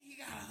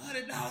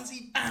Why is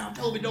he found?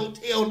 Told me don't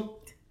tell. Don't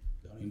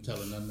even tell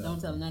her nothing.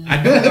 Don't tell her nothing.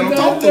 I don't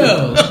talk to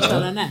him. Don't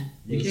tell her nothing.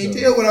 You can't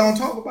tell what I don't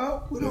talk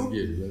about. Let's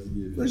get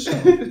it. For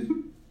sure.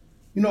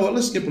 You know what?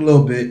 Let's skip a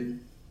little bit.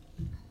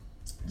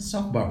 Let's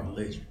talk about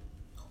religion.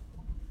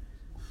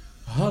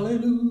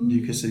 Hallelujah. Do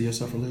you consider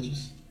yourself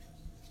religious?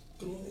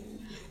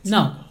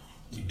 No.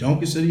 You don't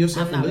consider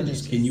yourself I'm not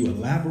religious? religious. Can you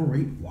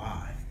elaborate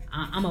why?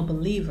 I'm a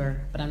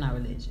believer, but I'm not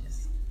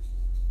religious.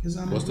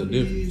 What's the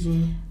difference?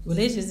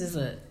 Religious is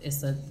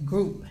a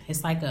group.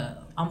 It's like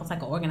almost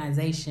like an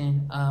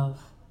organization of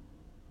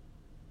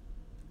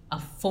a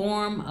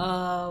form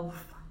of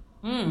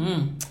I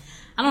don't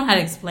know how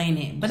to explain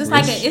it, but it's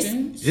like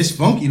it's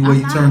funky the way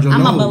you turned your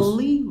nose. I'm a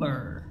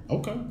believer.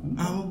 Okay.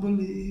 I'm a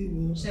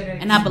believer.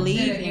 And I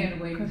believe in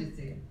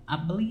a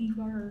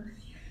believer.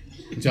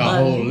 Y'all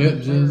whole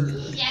lip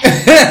just.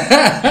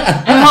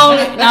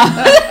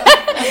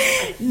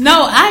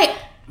 No,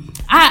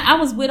 I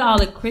was with all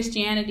the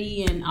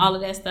Christianity and all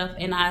of that stuff,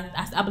 and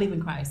I believe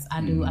in Christ.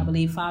 I do. I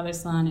believe Father,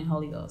 Son, and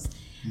Holy Ghost.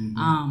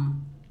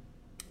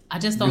 I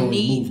just don't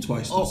need move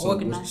twice or so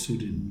organize.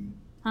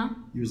 Huh?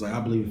 You was like, I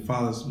believe in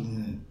Father,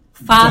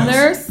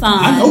 Son.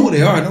 I know who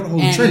they are. I know the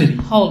Holy and Trinity.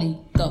 Holy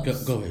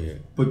Ghost. Go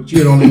ahead. But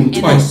you don't know them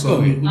twice.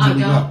 So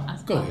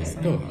Go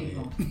ahead.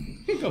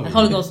 The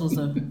Holy Ghost was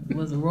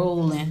a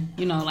rolling,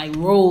 like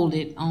rolled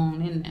it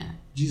on in there.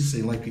 Jesus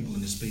ain't like people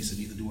in this space, and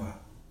neither do I.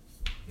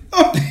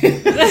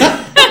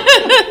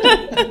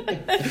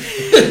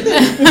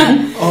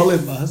 All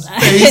in my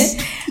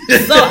space.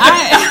 So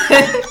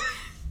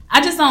I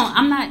just don't.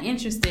 I'm not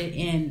interested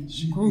in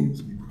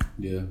groups.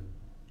 Yeah.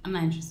 I'm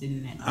not interested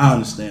in that. I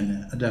understand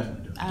that. I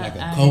definitely do. Like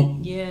a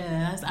cult?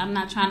 Yeah. I'm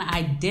not trying to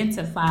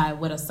identify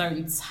with a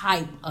certain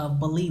type of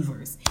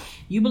believers.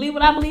 You believe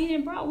what I believe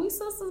in, bro. We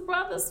sisters,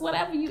 brothers,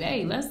 whatever you.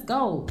 Hey, let's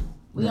go.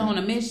 We on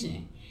a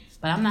mission.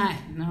 But I'm not.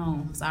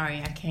 No,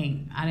 sorry, I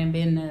can't. I done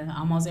been to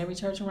almost every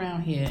church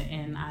around here,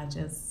 and I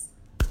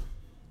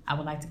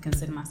would like to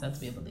consider myself to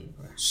be a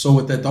believer. So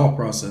with that thought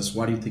process,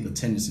 why do you think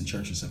attendance in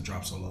churches have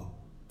dropped so low?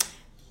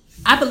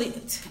 I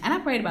believe, and I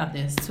prayed about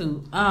this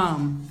too.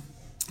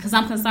 Because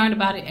I'm concerned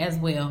about it as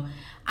well.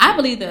 I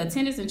believe the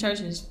attendance in church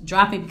is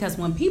dropping because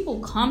when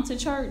people come to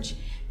church,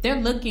 they're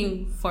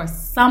looking for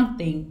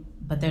something,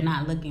 but they're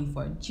not looking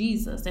for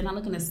Jesus. They're not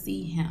looking to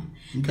see him.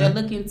 Okay. They're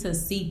looking to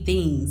see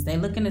things. They're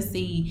looking to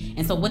see,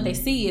 and so what they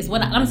see is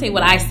let me tell you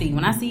what I see.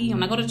 When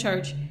I go to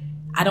church,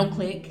 I don't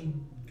click,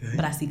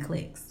 but I see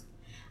clicks.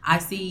 I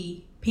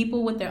see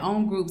people with their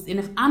own groups, and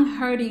if I'm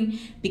hurting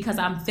because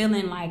I'm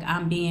feeling like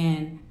I'm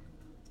being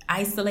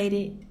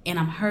isolated and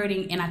I'm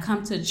hurting, and I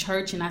come to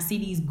church and I see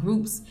these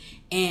groups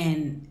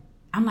and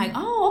I'm like,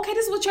 oh, okay,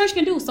 this is what church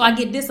can do. So I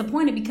get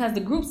disappointed because the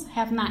groups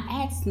have not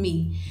asked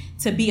me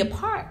to be a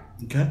part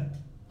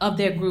of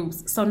their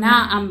groups. So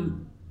now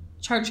I'm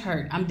church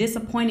hurt. I'm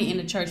disappointed in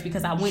the church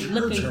because I went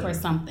looking for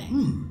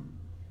something.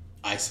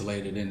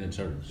 Isolated in the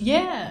church.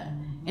 Yeah.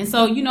 And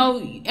so,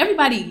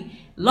 everybody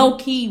low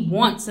key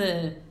want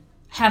to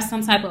have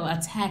some type of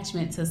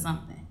attachment to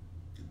something.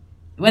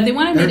 Whether they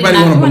want to admit it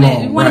or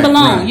not, you want to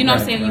belong. Right, you know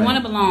what I'm saying? You want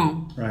to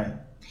belong. Right.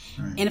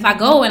 And if I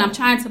go and I'm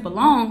trying to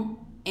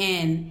belong,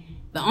 and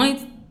the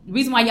only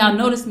reason why y'all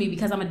notice me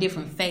because I'm a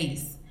different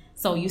face.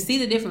 So you see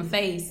the different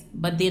face,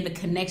 but then the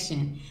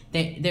connection,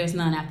 there's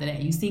none after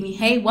that. You see me,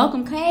 hey,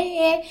 welcome,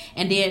 hey,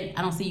 and then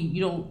I don't see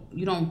you.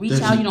 You don't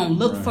reach out. You don't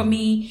look for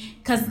me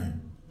because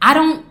I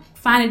don't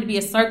find it to be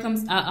a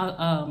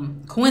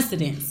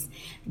coincidence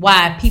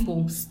why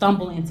people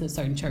stumble into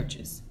certain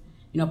churches.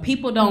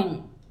 People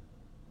don't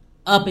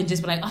up and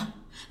just be like, oh,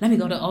 let me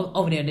go to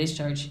over there to this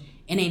church,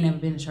 and they ain't never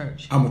been to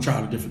church. I'm gonna try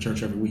a different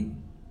church every week.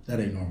 That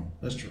ain't normal.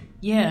 That's true.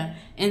 Yeah,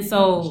 and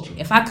so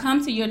if I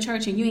come to your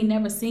church and you ain't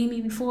never seen me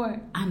before,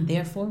 I'm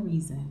there for a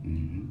reason.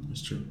 Mm-hmm.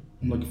 That's true.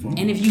 I'm looking for.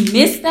 And if you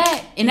miss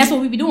that, and that's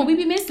what we be doing, we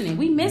be missing it.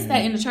 We miss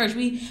that in the church.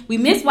 We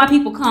miss why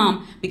people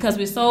come because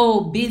we're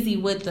so busy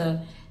with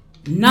the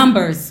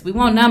numbers. We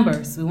want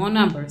numbers. We want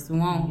numbers. We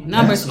want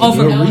numbers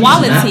over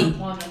quality.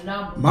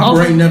 My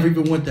brain never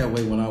even went that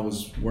way when I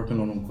was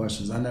working on them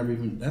questions. I never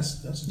even.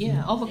 That's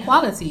over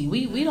quality.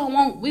 We don't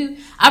want.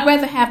 I'd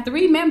rather have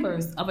 3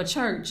 members of a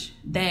church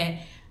that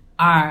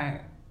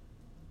are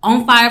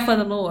on fire for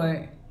the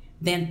Lord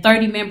than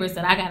 30 members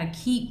that I gotta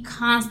keep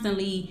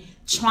constantly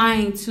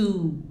trying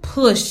to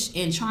push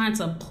and trying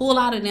to pull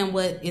out of them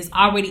what is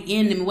already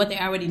in them and what they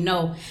already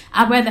know.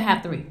 I'd rather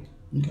have 3.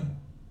 Okay.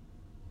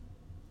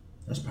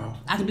 That's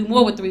powerful. I can do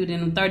more with 3 than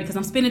them 30 because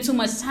I'm spending too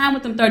much time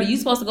with them 30. You're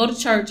supposed to go to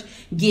church,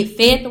 get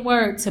fed the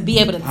word to be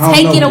able to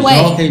take it away.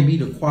 Y'all can't be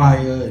the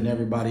choir and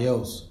everybody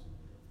else.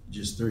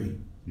 Just 3.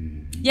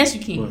 Mm-hmm. Yes,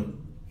 you can.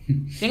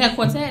 They got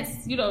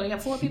quartets. They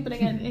got 4 people. They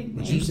got.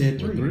 But you said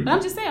 3. But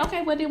I'm just saying,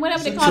 okay, well then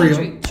whatever they call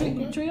it,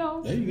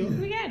 trio. There you go.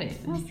 We got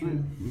it. That's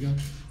true. We got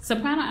it.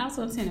 Soprano,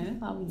 alto, tenor.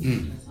 That's all we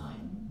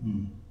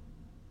need.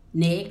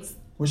 Next.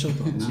 What's your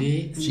thoughts?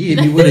 She hit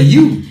me with a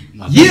U.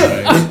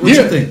 Yeah. What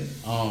you think?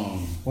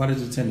 Why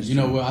does attendance?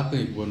 What I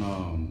think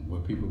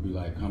when people be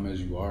like, "Come as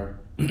you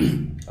are,"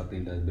 I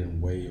think that's been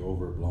way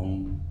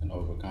overblown and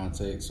over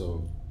context.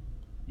 So,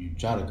 you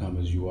try to come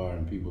as you are,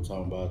 and people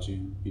talking about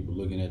you, people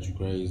looking at you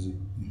crazy.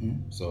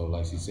 Mm-hmm. So,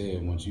 like she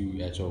said, once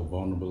you at your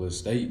vulnerable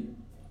state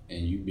and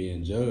you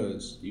being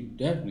judged, you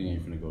definitely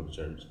ain't finna go to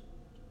church.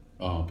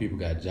 People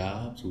got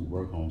jobs who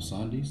work on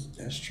Sundays.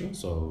 That's true.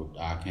 So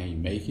I can't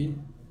make it.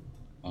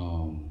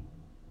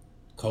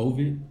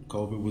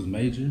 COVID was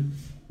major.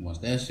 Once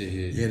that shit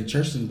hit, the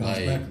church didn't bounce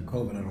back from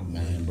COVID. I don't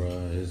know. Man, bro,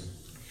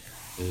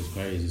 it's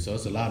crazy. So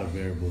it's a lot of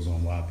variables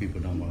on why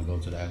people don't want to go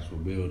to the actual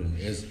building,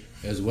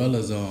 as well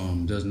as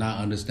just not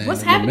understanding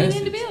what's happening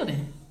in the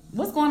building.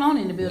 What's going on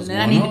in the building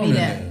that I need to be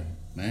there?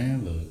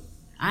 Man, look.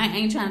 I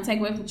ain't trying to take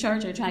away from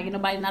church or trying to get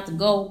nobody not to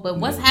go, but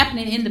what's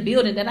happening in the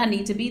building that I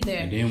need to be there?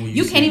 And then when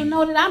you can't even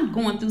know that I'm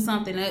going through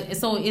something.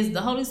 So is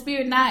the Holy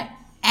Spirit not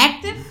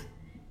active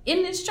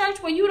in this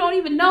church where you don't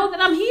even know that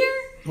I'm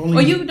here?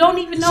 Or you don't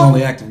even know? It's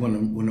only active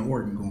when the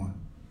organ going.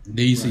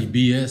 Do you see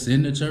BS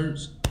in the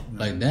church?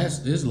 Like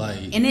it's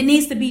like... And it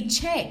needs to be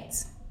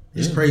checked.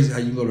 It's crazy how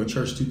you go to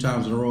church 2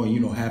 times in a row and you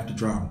know half the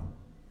drama.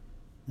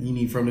 And you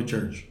need from the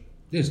church.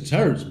 It's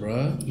church,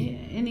 bro. Yeah,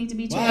 it needs to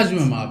be checked. Why is you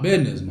in my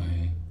business,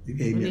 man? You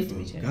gave me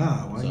for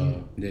God.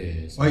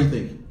 Why you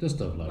think? Just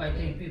stuff like that. Why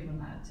think people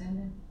not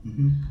attending?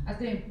 Mm-hmm. I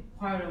think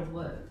part of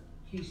what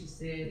Keisha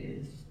said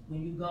is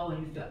when you go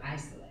and you feel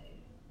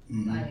isolated.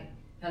 Mm-hmm. Like,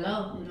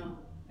 hello,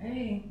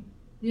 hey,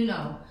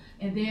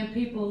 and then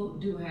people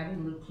do have a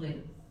little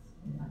clique.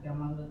 I got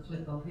my little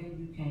clique over here.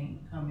 You can't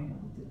come in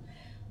with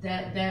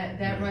it.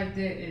 That right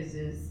there is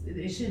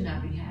it should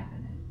not be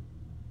happening.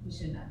 It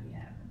should not be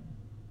happening.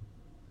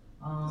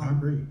 I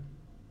agree.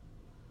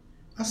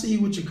 I see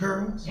you with your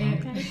curls.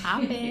 Okay,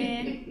 hop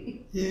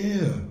in.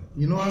 Yeah,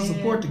 I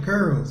support the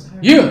curls.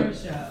 Yeah.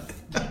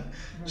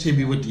 She'd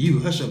be with you.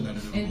 Hush up, and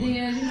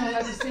then like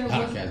I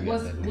said,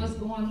 what's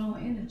going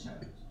on in the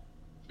church?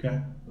 Okay.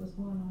 What's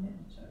going on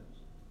in the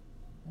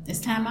church? It's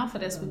time out for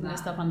that sweeping that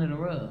stuff under the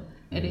rug.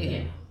 It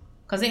is.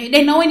 Because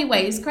they know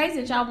anyway. It's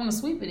crazy that y'all want to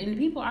sweep it, and the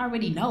people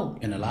already know.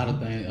 And a lot of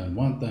things, and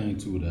one thing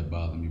too that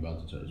bothered me about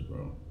the church,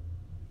 bro.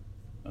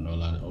 I know a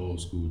lot of old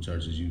school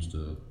churches used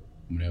to,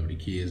 whenever the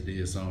kids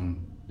did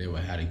something, they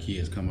would have the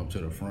kids come up to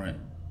the front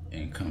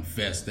and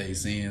confess their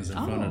sins in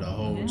front of the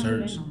whole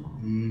church.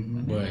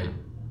 Mm-hmm. But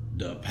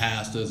the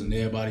pastors and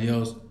everybody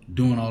else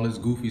doing all this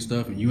goofy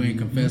stuff, and you ain't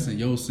confessing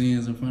your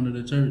sins in front of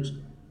the church.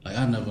 Like,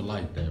 I never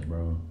liked that,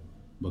 bro.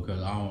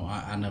 Because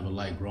I never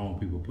liked grown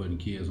people putting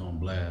kids on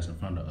blast in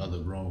front of other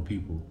grown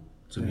people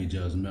to be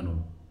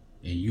judgmental,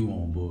 and you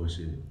on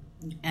bullshit.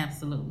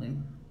 Absolutely.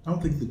 I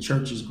don't think the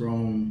church has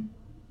grown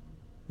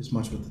as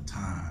much with the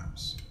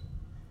times.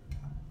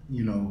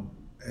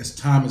 As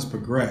time has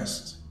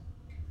progressed,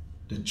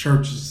 the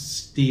church is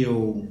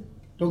still,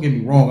 don't get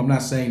me wrong, I'm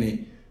not saying that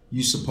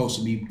you're supposed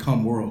to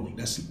become worldly.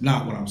 That's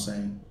not what I'm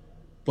saying.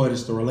 But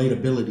it's the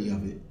relatability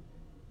of it.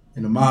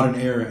 In the modern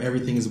era,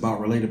 everything is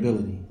about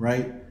relatability,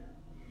 right?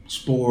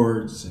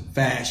 Sports and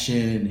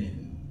fashion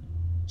and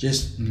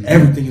just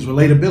everything is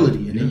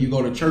relatability. And then you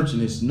go to church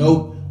and it's,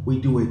 nope, we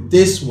do it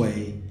this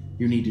way.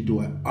 You need to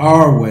do it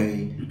our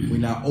way. We're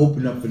not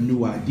open up for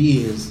new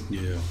ideas.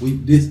 Yeah.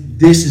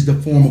 This is the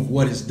form of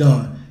what is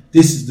done.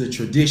 This is the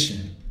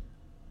tradition.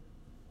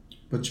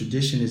 But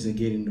tradition isn't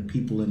getting the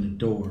people in the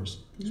doors.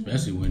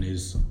 Especially when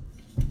it's...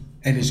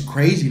 And it's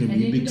crazy to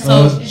me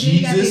because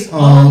Jesus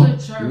hung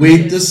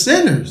with the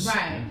sinners.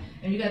 Right.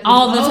 And you got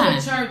all the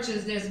time.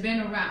 Churches that's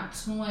been around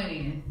 20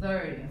 and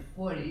 30 and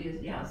 40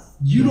 years. Yes.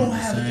 You don't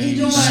have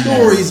any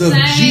stories of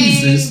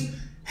Jesus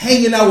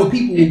hanging out with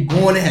people who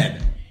going to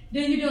heaven.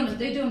 Then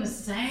they're doing the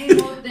same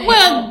old thing.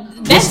 Well,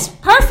 that's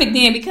perfect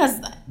then, because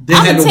I'm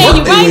going to tell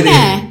you right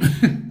now,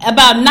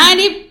 about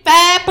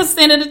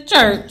 95% of the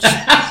church.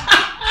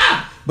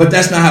 But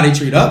that's not how they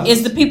treat others.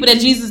 It's the people that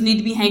Jesus need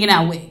to be hanging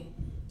out with.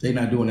 They're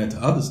not doing that to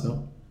others,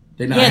 though.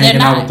 They're not hanging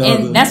out with the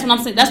others. That's what I'm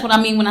saying. That's what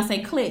I mean when I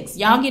say cliques.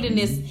 Y'all get in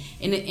this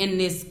in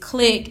this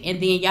clique,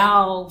 and then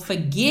y'all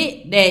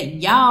forget that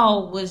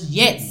y'all was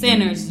yet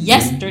sinners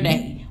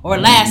yesterday or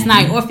last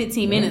night or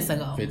 15 minutes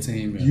ago.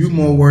 15 minutes. You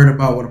more worried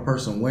about what a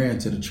person wearing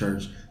to the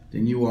church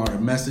than you are the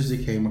message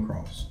that came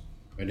across.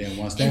 And then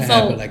once that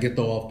happened, like, it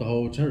throw off the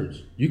whole church.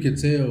 You could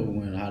tell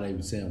how they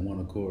were saying one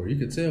accord. You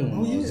could tell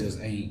when it just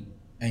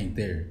ain't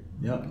there.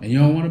 Yep. And you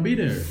don't want to be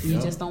there. You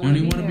just don't want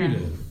to be there.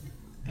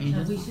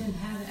 Because we shouldn't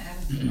have the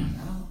attitude.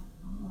 I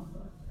don't know.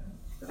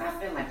 Because I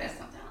feel like that's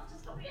something I'm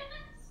just going to be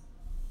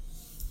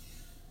honest.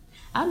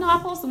 I know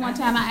I posted one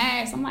time, I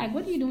asked, I'm like,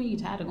 what are you doing? You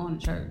tired of going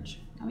to church?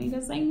 I mean,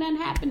 because ain't nothing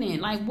happening.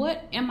 Like,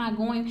 what am I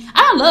going?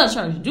 I love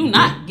church. Do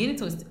not get it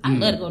twisted. I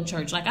love to go to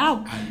church. Like,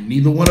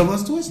 neither one of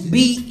us twisted.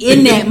 Be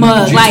in that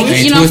mug. Like,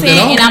 you know what I'm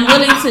saying? And I'm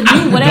willing to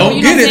do whatever, don't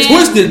you know what I'm saying?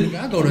 Don't get it twisted.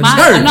 I go to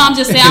church. No, I'm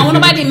just saying, I want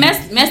nobody to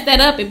mess that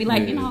up and be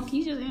like,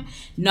 Keisha.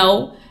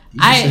 No.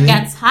 I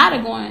got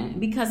tired of going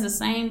because the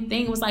same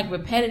thing was like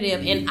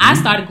repetitive, and I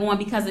started going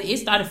because it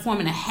started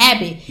forming a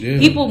habit. Yeah.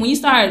 People, when you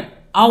start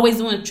always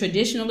doing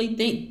traditionally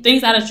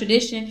things out of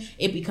tradition,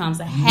 it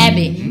becomes a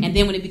habit, and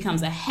then when it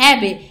becomes a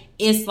habit,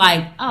 it's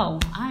like,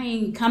 I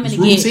ain't coming to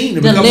get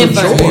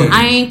delivered.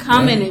 I ain't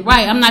coming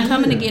right. I'm not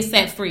coming to get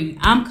set free.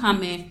 I'm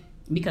coming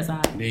because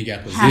I Then you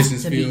got have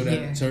positions to be filled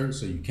here. at the church,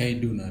 so you can't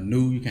do nothing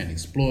new. You can't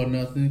explore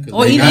nothing.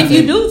 Or even if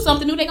you do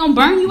something new, they gonna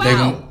burn you they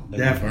out.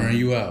 gonna burn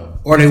you out.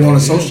 Or they want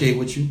to associate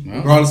with you, Yeah.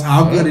 regardless of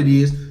how good Yeah. it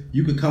is.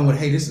 You could come with,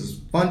 hey, this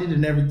is funded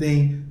and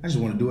everything. I just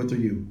want to do it through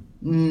you.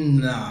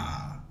 Nah.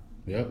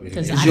 Yep.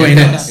 Because If, you ain't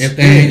us. if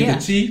they ain't Yeah.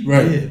 the chief,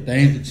 right? Yeah. If they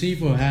ain't the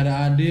chief or had the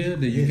idea,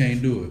 then you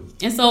can't do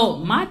it. And so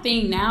my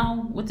thing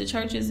now with the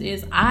churches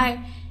is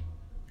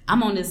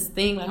I'm on this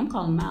thing like I'm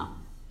calling them out.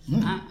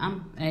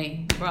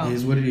 Hey, bro. It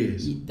is what it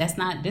is. This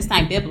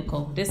not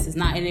biblical. This is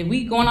not. And if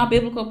we going off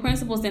biblical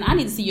principles, then I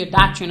need to see your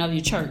doctrine of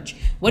your church.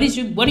 What are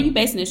you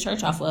basing this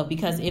church off of?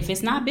 Because if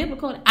it's not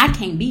biblical, I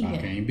can't be I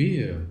here. can't be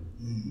here.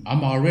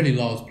 I'm already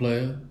lost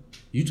player.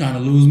 You trying to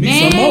lose me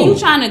Man, some more? you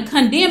trying to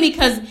condemn me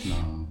because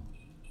No.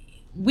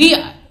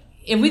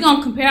 if we're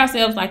gonna compare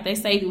ourselves like they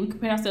say, we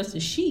compare ourselves to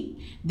sheep,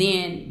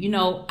 then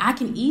I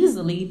can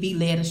easily be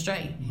led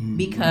astray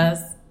because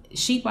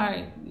sheep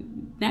are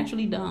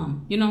naturally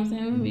dumb. You know what I'm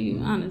saying? To be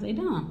honest, they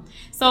dumb.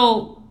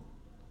 So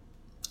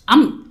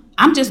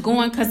I'm just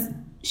going because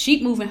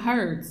sheep moving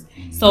herds.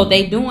 So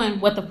they doing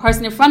what the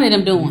person in front of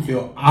them You doing.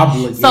 feel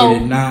obligated, So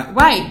not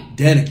right.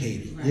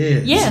 dedicated. Yeah.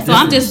 Yeah, it's so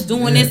I'm different. just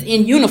doing this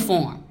in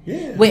uniform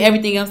Yeah. with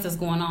everything else that's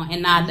going on.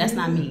 And that's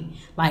not me.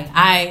 Like,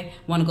 I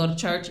want to go to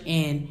church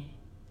and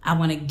I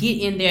want to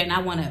get in there and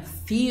I want to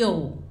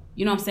feel,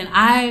 you know what I'm saying?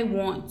 I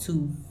want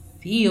to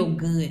feel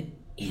good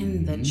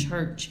in the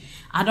church.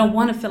 I don't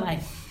want to feel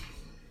like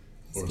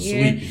Or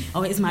scared. sleepy.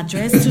 Oh, is my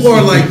dress too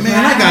Or like,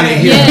 man, I gotta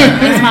hear.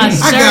 Yeah, it's my I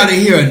shirt. gotta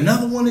hear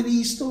another one of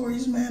these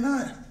stories,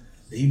 man.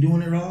 They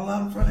doing it all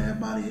out in front of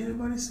everybody.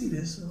 Everybody see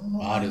this. I don't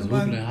know All this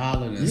everybody- whooping and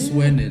hollering and Yeah.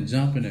 sweating and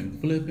jumping and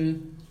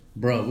flipping.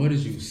 Bro, what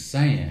is you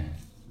saying?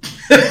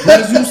 What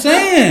is you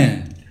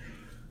saying?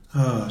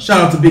 Shout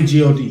out to Big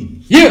God.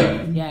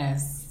 Yeah.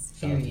 Yes,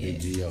 Shout out to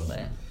period. Big G.O.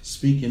 But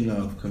Speaking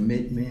of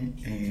commitment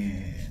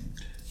and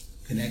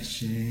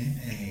connection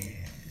and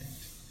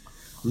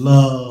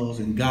love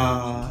and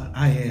God,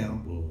 I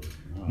am.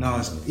 No,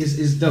 it's dope.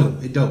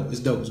 It's dope. It's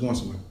dope. It's going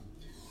somewhere.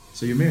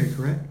 So you're married,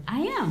 correct? I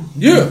am.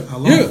 Yeah. How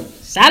long? Yeah.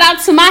 Shout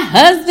out to my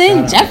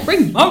husband, Shout out. Jeffrey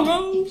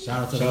Morrow.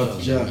 Shout out to Shout out to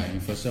the Jeff. husband, man.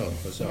 For sure.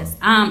 For sure.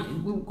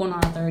 We're going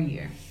on our third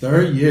year.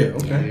 Third year.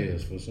 Okay.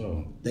 Yes, for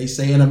sure. They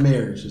say in a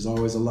marriage is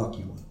always a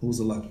lucky one. Who's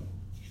a lucky one?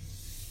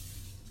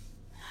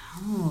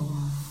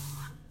 Oh,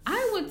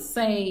 I would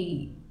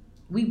say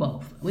we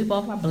both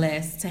are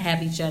blessed to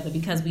have each other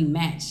because we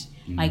match.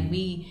 Like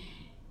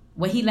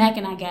what he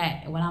lacking, I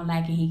got. What I'm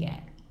lacking, he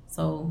got.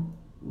 So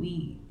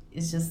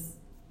it's just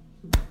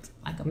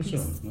like a For piece. sure.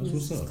 That's We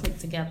what's just up. click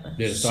together.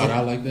 Did it start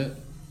out like that?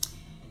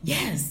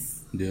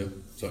 Yes. Yeah.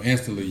 So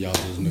instantly y'all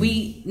just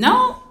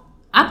knew.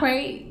 I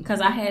prayed because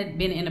I had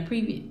been in a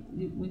previous.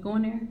 We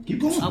going there? Keep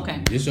going.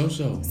 Okay. It's your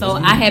show. So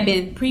I had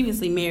been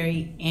previously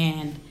married,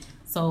 and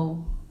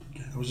so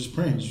I was just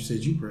praying. You said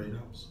you prayed.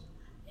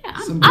 yeah,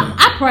 Simple.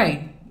 I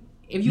pray.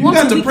 If you, You want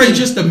got to we pray can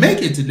just to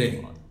make it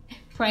today.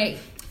 pray.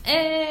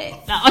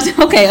 No,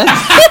 okay.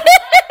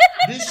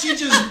 Did she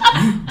just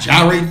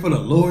gyrate for the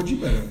Lord? You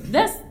better.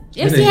 That's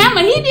MC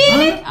Hammer. He did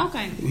it.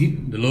 Okay.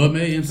 The Lord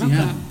made MC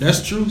Hammer.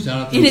 That's true.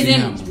 Shout out to In his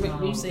MC image.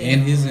 Hammer. You said. In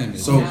his image.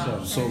 So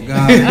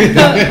God,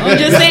 I'm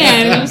just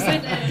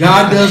saying.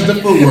 God does the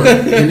footwork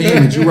in the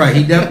image. You're right.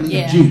 He definitely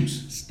Yeah.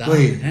 juice. Stop Go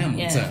ahead. Hammer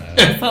Yeah.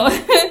 time. So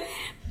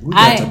We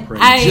got to pray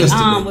I just to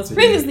make it was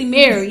today. previously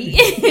married.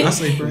 I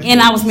say pray.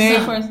 And I was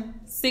married for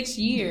 6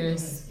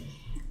 years.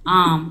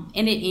 And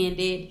it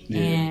ended, Yeah.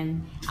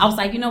 and I was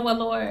like, you know what,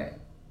 Lord,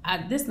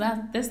 this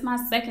my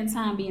second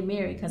time being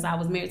married because I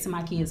was married to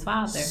my kid's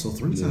father. So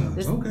 3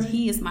 times. Okay.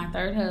 He is my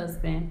third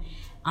husband.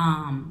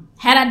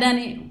 Had I done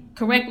it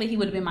correctly, he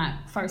would have been my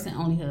first and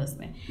only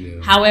husband.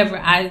 Yeah. However,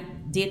 I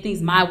did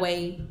things my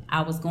way.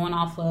 I was going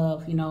off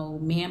of,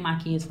 me and my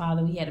kid's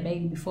father. We had a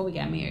baby before we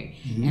got married,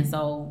 and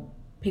so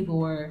people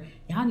were,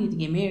 y'all need to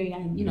get married.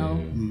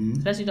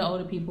 Especially the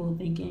older people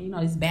thinking,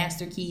 these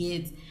bastard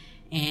kids,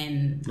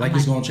 and Like I'm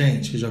it's gonna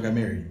change because y'all got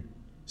married.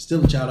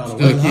 Still a child out of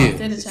Still a wedlock. kid.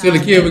 Still a Still a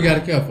child. kid we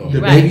gotta care for.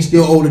 The Right. baby's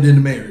still older than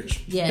the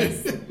marriage.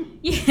 Yes,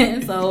 yeah.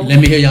 So Let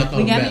me hear y'all call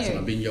we him got back, so married.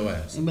 I'm beating your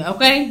ass.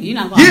 Okay, you're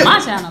not going Yeah. to my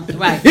channel,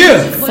 right?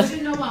 Yeah. But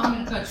you know what? I'm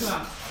gonna cut you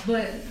off.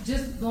 But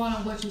just going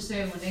on what you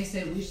said when they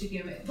said we should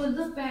give it. But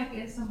look back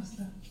at some of the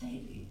stuff they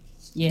did.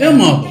 Yeah. Them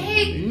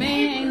motherfuckers. Man,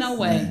 ain't no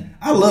way.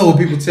 I love when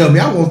people tell me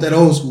I want that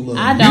old school love.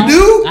 I don't. You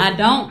do? I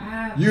don't.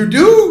 You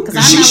do? 'Cause Because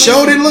I'm she not sure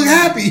with didn't look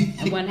happy.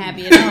 I wasn't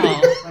happy at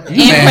all.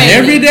 You mad pregnant.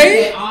 every They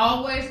day?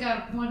 always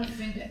got to point a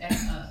finger at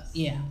us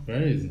Yeah.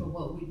 Crazy. for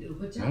what we do.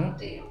 But y'all Yeah.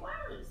 did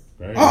worse.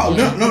 Crazy. Oh,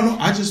 no.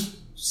 I just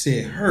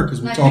said her because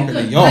we're Like talking you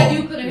to could, y'all. Like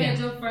you could have had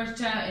your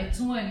first child at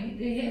 20.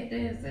 They had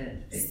theirs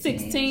at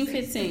 16,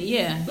 15.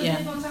 Yeah. But Yeah.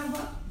 they gonna talk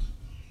about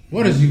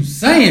What is you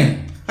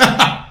saying?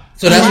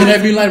 So that's when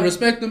they be like,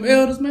 respect them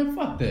elders, man.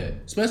 Fuck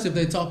that. Especially if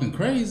they talking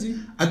crazy.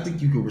 I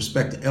think you can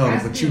respect the elder,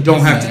 That's but you good. don't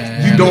have to.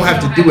 Man. You don't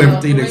have to do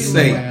everything they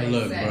say. Man,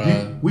 look, Exactly.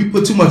 bro. We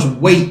put too much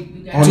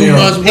weight on Too their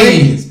much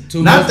opinions, weight.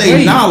 Too not much their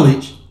weight.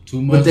 knowledge.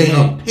 Too much. But they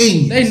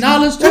opinions. They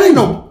knowledge too. That ain't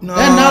no.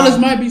 That knowledge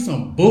might be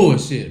some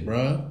bullshit,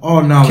 bro.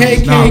 All knowledge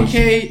is knowledge.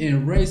 KKK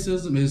and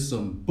racism is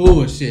some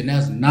bullshit. And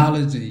that's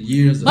knowledge and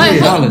years of But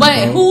knowledge,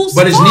 bro. whose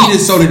But it's fault? needed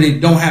so that it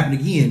don't happen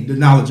again. The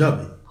knowledge of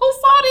it. Whose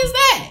fault is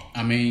that?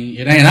 I mean,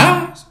 it ain't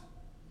ours.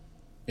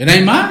 It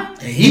ain't mine.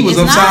 And he was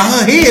It's upside not.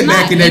 her head It's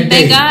back not. in that And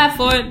day. thank God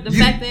for the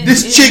fact that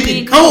This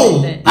chicken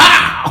cold.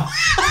 Pow!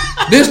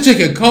 This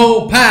chicken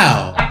cold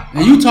pal.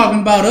 And you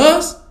talking about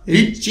us?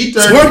 She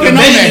Twerking on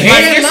the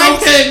headlights.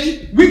 headlights?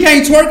 Okay. We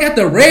can't twerk at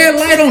the red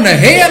light on the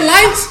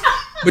headlights,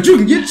 but you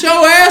can get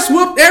your ass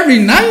whooped every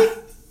night?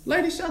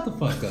 Lady, shut the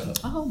fuck up.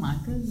 Oh my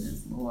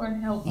goodness,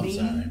 Lord help I'm me.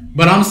 sorry.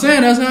 But I'm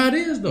saying that's how it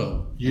is,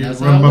 though. You That's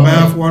didn't run how my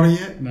it is. bathwater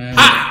yet? Man.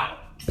 Pow!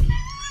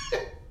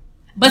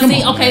 But Come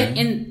see, on, okay,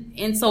 man.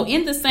 and so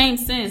in the same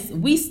sense,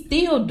 we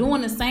still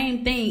doing the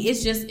same thing.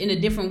 It's just in a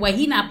different way.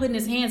 He not putting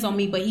his hands on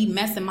me, but he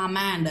messing my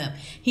mind up.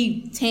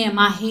 He tearing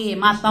my head,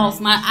 my thoughts,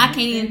 I can't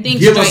even think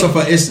Give straight. us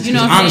for instance. You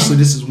know what I'm Honestly, saying?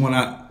 this is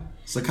one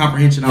it's a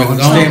comprehension I Because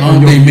I understand. don't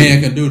from think your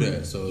man can do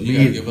that. So you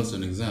gotta Yeah. give us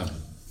an example.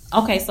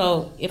 Okay,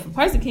 so if a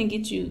person can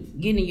get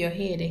in your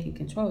head, they can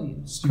control you.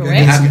 You gotta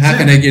Correct? get How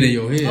can they get in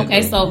your head?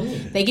 Okay, though? so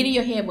they get in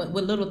your head with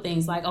little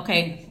things like,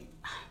 okay,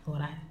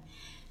 Lord,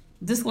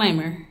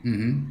 disclaimer.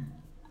 Mm-hmm.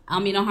 I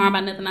don't mean no harm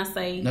by nothing I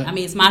say. No. I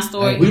mean, it's my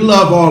story. We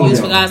love all of Use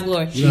y'all. for God's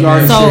glory. She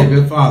already So- said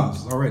good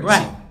fathers already.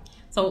 Right.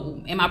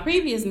 So in my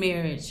previous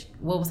marriage,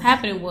 what was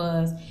happening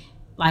was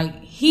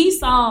like he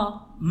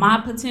saw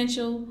my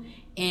potential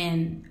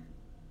and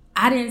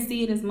I didn't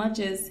see it as much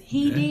as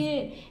he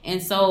did.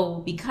 And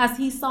so because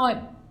he saw it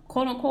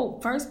quote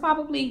unquote first,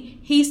 probably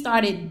he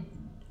started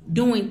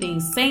doing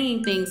things,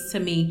 saying things to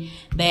me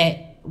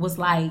that was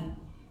like,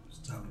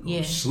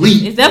 yeah,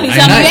 Sleep. it's definitely Night,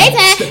 something.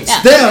 night. You ain't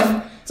time.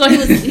 Steph. So he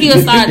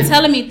would start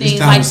telling me It's things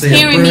time like to say a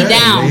tearing me prayer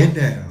and lay it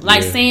down, down.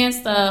 like Yeah. saying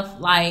stuff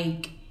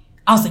like,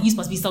 "Oh, so you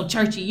supposed to be so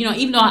churchy," you know.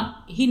 Even though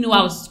he knew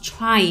I was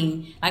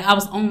trying, like I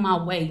was on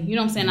my way. You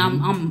know what I'm saying?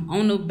 I'm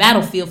on the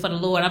battlefield for the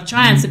Lord. I'm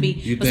trying to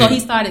be. But so he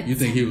started. You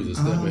think he was a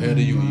step ahead of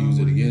you and used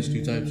it against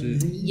you type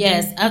shit?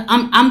 Yes,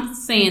 I'm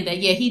saying that.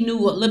 Yeah, he knew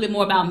a little bit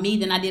more about me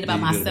than I did about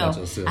Than you did about myself.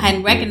 yourself. I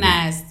hadn't Yeah.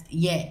 recognized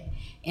yet,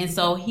 and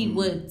so he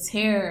would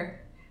tear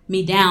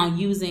me down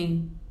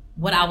using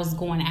what I was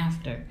going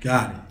after.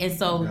 Got it. And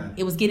so Got it.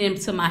 it was getting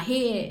into my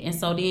head, and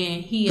so then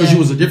he. Because you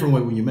was a different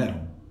way when you met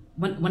him.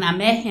 When I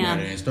met him, Right,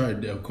 it ain't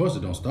started. Of course,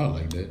 it don't start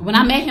like that. when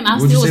I met him, I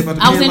What'd you still say was, about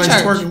the I was in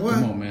headlights church. twerking? What?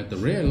 Come on, man. At the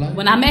red light.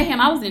 When I met him,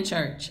 I was in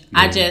church.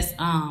 I Yeah. just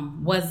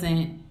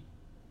wasn't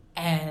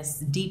as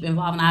deep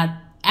involved, and I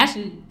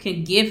actually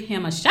can give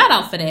him a shout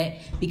out for that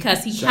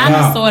because he Shout kind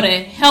of out. sort of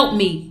helped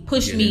me,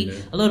 push Get in me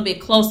there. a little bit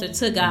closer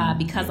to God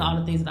because of all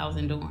the things that I was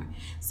enduring.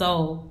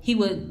 So he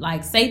would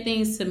like say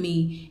things to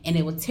me, and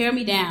it would tear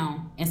me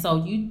down. And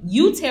so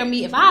you tear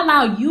me. If I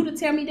allow you to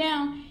tear me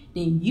down,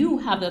 then you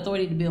have the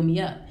authority to build me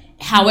up.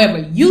 However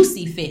you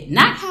see fit,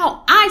 not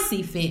how I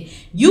see fit.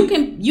 You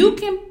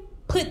can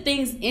put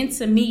things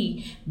into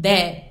me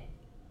that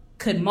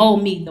could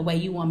mold me the way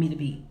you want me to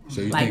be.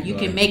 So you like think, you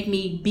can make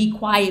me be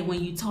quiet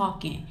when you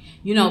talking,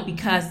 you know,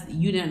 because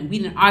we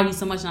didn't argue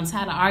so much, and I'm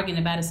tired of arguing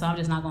about it. So I'm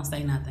just not gonna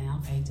say nothing.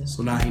 Okay, just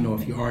So now he know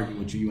if he argue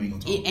with you, you ain't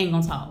gonna talk. it ain't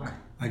gonna talk.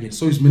 I get it.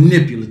 So he's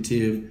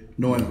manipulative,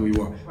 knowing who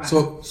you are. Right.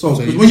 So 'cause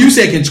you- when you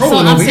said controlling So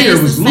I'm over saying here, it's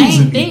it was the same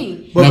losing thing.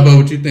 me. But no, but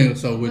what you think?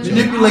 So with your,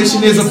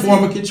 manipulation is a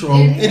form of control.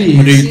 It is.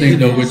 but do you think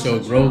though with your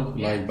growth,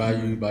 like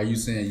by you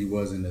saying you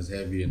wasn't as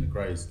heavy in the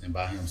Christ, and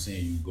by him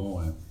seeing you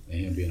going and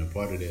him being a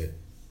part of that,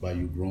 by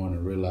you growing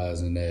and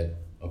realizing that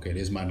okay,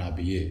 this might not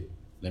be it.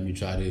 Let me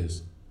try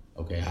this.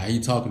 Okay, how he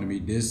talking to me?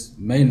 This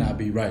may not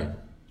be right.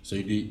 So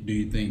do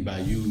you think by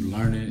you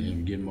learning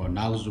and getting more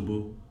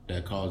knowledgeable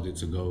that caused it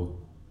to go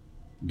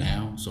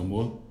down some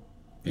more?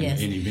 And,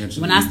 Yes. And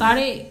eventually, When I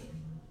started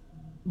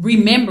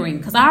remembering,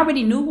 because I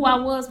already knew who I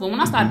was, but when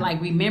I started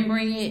like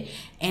remembering it,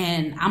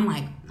 and I'm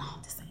like, no,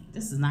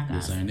 this is not God.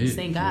 This ain't This it.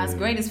 ain't God's Yeah.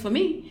 greatest for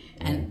me.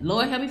 And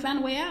Lord help me find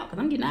a way out, because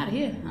I'm getting out of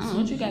here. I don't know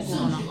what you got going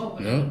on.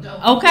 Open Yeah. the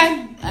door.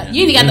 Okay,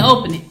 you ain't got to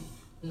open it.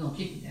 We gonna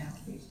kick you down,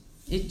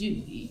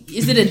 bitch.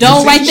 Is it a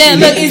door right there?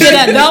 Look, is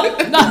it a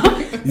door? No.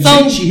 You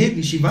So see, she hit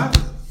me. She violent.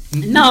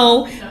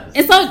 no,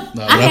 and so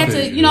No, I had but I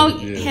to, feel you know,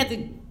 you, yeah. had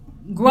to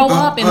grow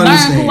I up and learn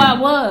understand. who I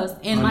was,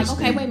 and like,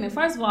 okay, Understand. wait a minute.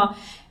 First of all,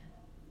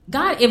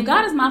 God, if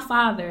God is my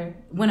father,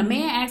 when a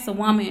man asks a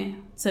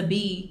woman to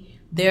be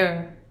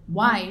their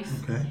wife,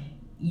 Okay.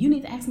 you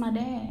need to ask my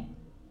dad.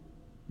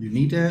 You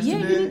need to ask Yeah,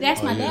 your you dad? need to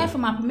ask my yeah. dad for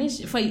my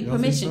permission, for think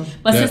permission. so?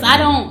 But since I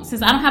Definitely.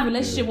 don't have a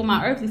relationship with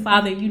my earthly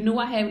father, you knew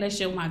I had a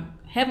relationship with my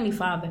heavenly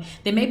father,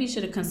 then maybe you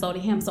should have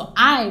consulted him. So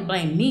I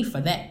blame me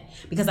for that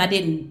because I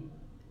didn't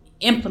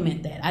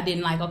implement that. I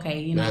didn't like, okay,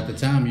 you But know. at the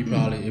time,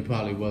 it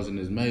probably wasn't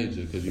as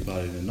major because you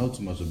probably didn't know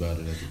too much about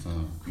it at the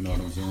time. You know what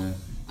I'm saying?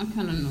 I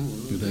kind of know.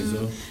 You think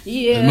so?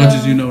 Yeah. As much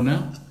as you know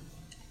now.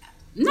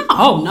 No, That's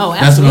what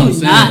I'm absolutely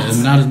saying. not. It's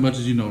not as much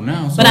as you know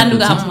now. So But I at knew the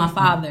God was time- my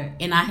father,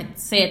 and I had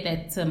said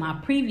that to my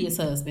previous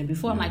husband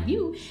before. I'm like,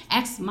 you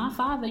asked my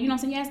father, you know what I'm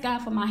saying? You asked God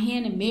for my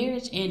hand in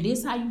marriage, and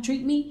this how you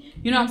treat me?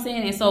 You know what I'm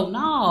saying? And so,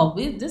 no,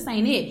 this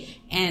ain't it.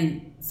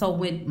 And so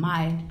with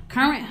my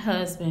current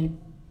husband,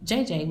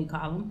 JJ, we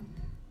call him,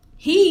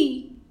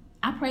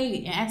 I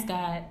prayed and asked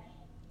God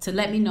to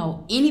let me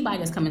know anybody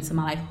that's coming to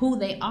my life, who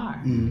they are.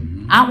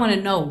 Mm-hmm. I want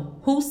to know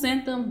who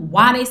sent them,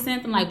 why they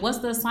sent them, like what's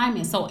the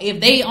assignment. So if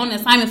they on the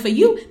assignment for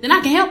you, then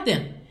I can help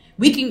them.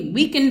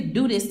 We can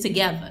do this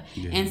together.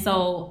 Yeah. And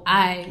so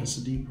I That's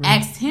a deep prayer.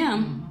 asked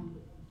him,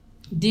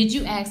 did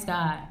you ask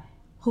God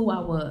who I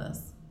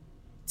was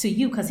to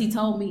you? Because he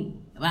told me.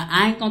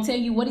 I ain't gonna tell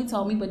you what he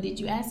told me, but did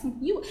you ask him?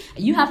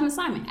 You have an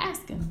assignment.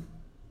 Ask him.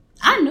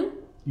 I knew.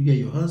 You gave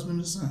your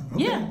husband a son.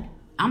 Okay. Yeah.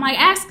 I'm like,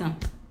 ask him.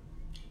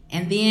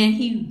 And then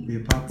he Be a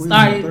pop quiz on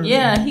started, Thursday.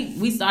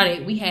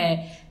 yeah, we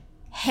had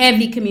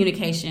heavy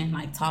communication,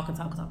 like talking,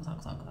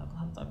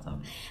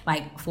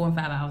 like 4 and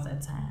 5 hours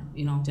at a time,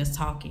 you know, just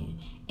talking.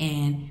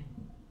 And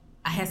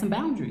I had some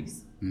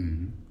boundaries.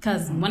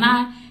 Because when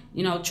I,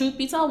 you know, truth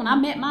be told, when I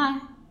met my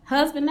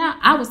husband now,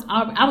 I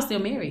was still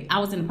married. I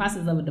was in the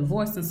process of a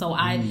divorce. And so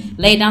I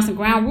laid down some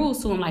ground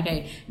rules to him, like,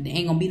 hey, there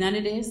ain't gonna be none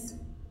of this.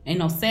 Ain't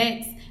no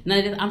sex, none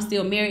of this. I'm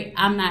still married.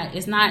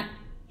 It's not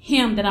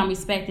him that I'm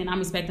respecting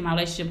my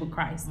relationship with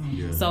Christ.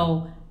 Yeah.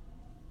 So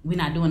we're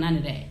not doing none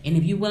of that. And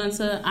if you're willing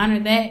to honor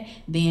that,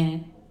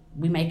 then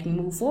we can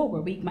move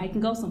forward. We can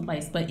go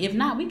someplace. But if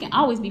not, we can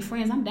always be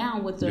friends. I'm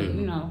down with the,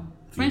 you know,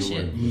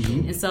 friendship.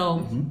 And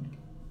so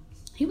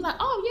he was like,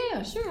 oh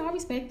yeah, sure, I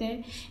respect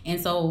that. And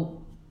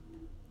so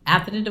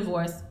after the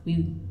divorce,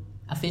 we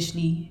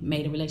officially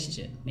made it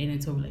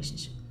into a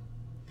relationship.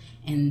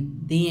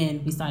 And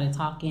then we started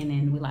talking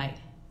and we're like,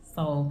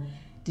 so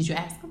did you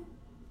ask him?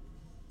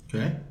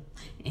 Okay.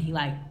 And he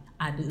like,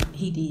 I do.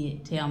 He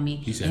did tell me.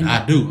 He said, And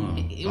I do, huh?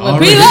 Well,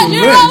 pretty much,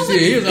 you know.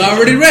 He was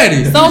already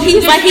ready. So he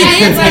was like, he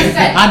did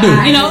say, I do.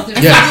 you know.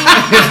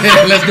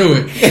 Yeah. Let's do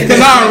it.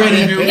 Because I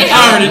already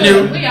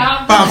knew. We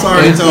all Pops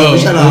already told me.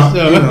 Shut up.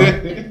 So- You know.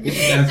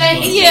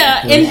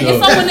 Yeah, and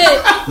so when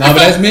it, No, but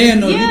that's men,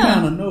 though. You Yeah.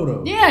 kind of know,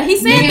 though. yeah, he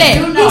said Men that.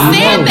 do He know. I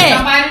said told that.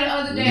 somebody the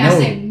other day, I No.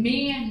 said,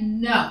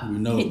 men know. We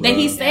know, That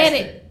he bro. said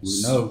it.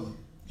 We know.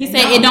 He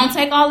said it don't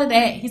take all of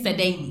that. He said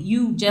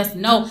you just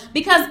know.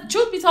 Because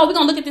truth be told, we're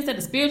going to look at this at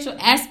the spiritual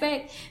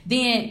aspect.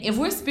 Then if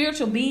we're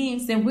spiritual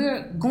beings, then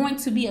we're going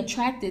to be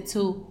attracted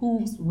to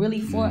who's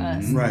really for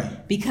us.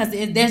 Right. Because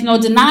there's no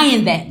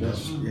denying that. Yeah.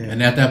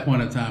 And at that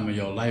point in time in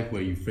your life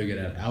where you figure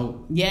that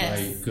out,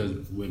 Yes.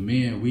 because with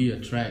men, we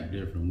attract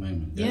different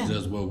women. That's Yeah.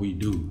 just what we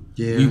do.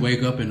 Yeah. We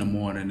wake up in the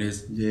morning,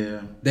 Yeah.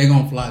 they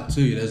going to flock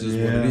to you. That's just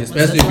what it Yeah. is. Especially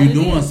That's if what you're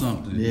it doing is.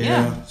 something.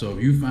 Yeah. So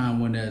if you find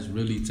one that's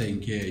really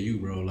taking care of you,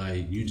 bro,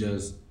 like you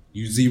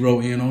zero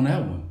in on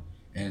that one.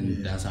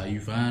 And that's how you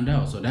find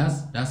out. So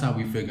that's how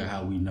we figure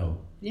how we know.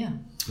 Yeah.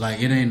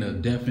 Like it ain't a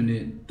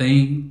definite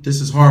thing.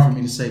 This is hard for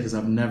me to say because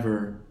I've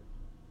never.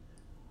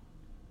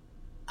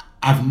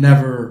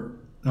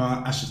 No,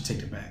 I should take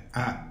it back.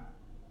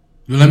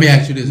 Well, let me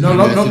ask you this. No.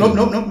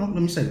 Let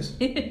me say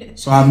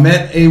this. So I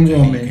met a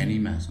woman. Can he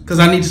mess Because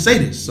I need to say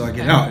this so I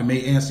get out. It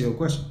may answer your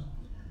question.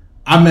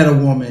 I met a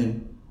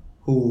woman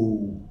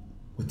who,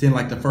 within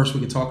like the first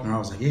week of talking to her, I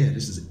was like, yeah,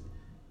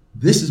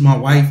 this is my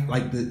wife.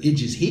 Like it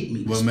just hit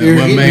me. The What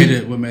spirit hit made me.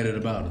 it? What made it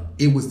about her?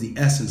 It was the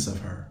essence of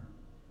her.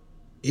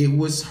 It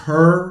was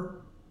her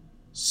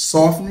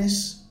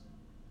softness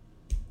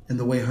and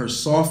the way her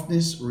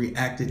softness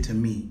reacted to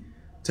me.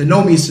 To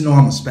know me is to know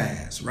I'm a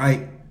spaz,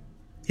 right?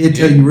 He'll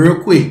tell you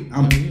real quick.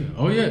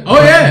 Oh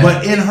yeah.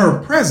 But in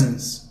her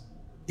presence,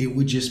 it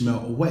would just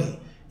melt away.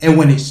 And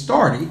when it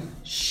started,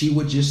 she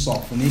would just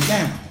soften it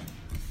down.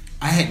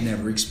 I had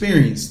never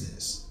experienced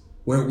this,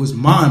 where it was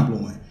mind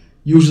blowing.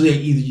 Usually,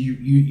 either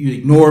you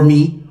ignore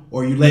me,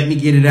 or you let me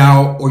get it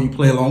out, or you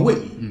play along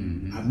with me.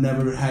 Mm-hmm. I've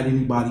never had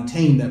anybody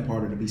tame that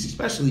part of the beast.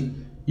 Especially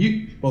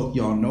both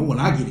y'all know when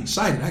I get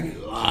excited, I get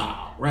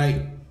loud,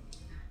 right?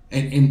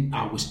 And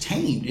I was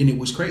tamed, and it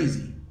was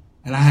crazy.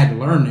 And I had to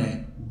learn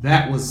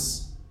that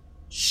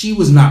she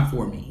was not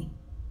for me,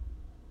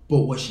 but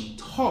what she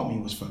taught me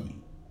was for me.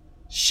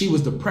 She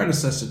was the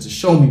predecessor to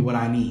show me what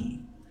I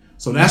need.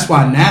 So that's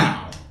why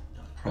now,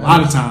 a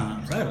lot of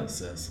times,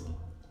 Predecessor.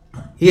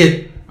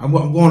 I'm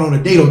going on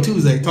a date on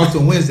Tuesday. Talk to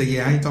her Wednesday.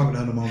 Yeah, I ain't talking to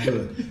her no more.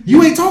 Good.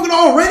 You ain't talking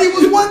already? It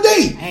was one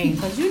date. Hey,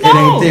 because you It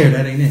know. ain't there.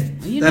 That ain't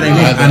it. You That know. ain't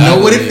it. I know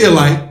what it feel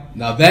like.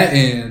 Now that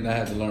end, I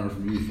had to learn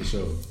from you for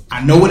sure.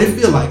 I know what it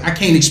feel like. I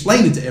can't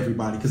explain it to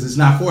everybody because it's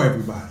not for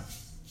everybody.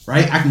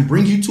 Right? I can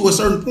bring you to a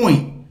certain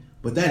point,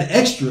 but that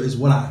extra is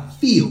what I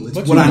feel. It's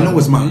But what I know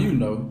is mine. You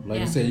know, like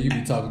you said, you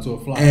be talking to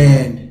a fly.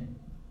 And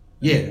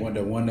yeah,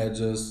 the one that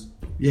just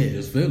yeah,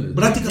 feel it.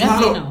 But I think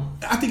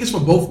I think it's for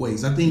both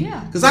ways. I think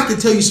because I could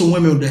tell you some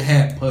women that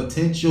had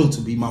potential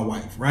to be my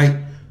wife, right?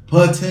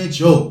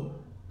 Potential.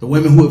 The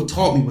women who have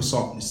taught me what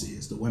softness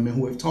is. The women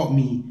who have taught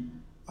me,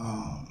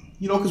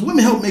 because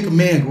women help make a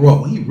man grow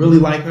up. When he really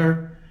like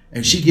her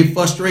and she get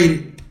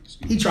frustrated,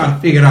 He trying to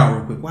figure it out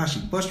real quick. Why is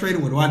she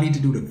frustrated? What do I need to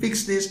do to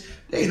fix this?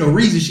 There ain't no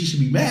reason she should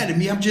be mad at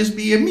me. I'm just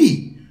being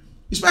me.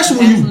 Especially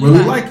when you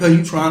really like her,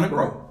 you trying to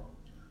grow.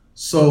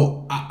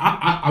 So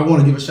I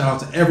want to give a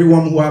shout out to every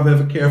woman who I've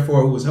ever cared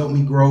for, who has helped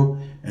me grow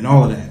and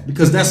all of that.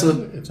 Because that's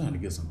They're trying to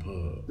get some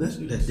pub.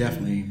 That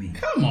definitely ain't me.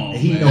 Come on, and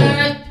he man. know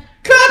it.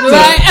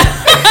 Right.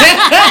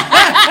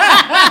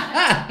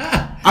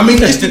 I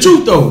mean, it's the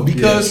truth though,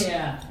 because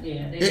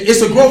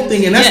it's a growth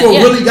thing, and that's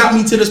what really got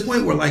me to this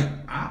point where, like,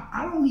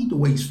 I don't need to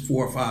waste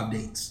 4 or 5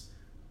 dates.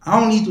 I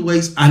don't need to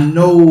waste. I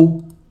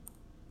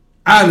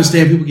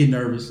understand people get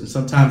nervous, and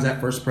sometimes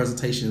that first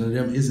presentation of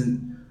them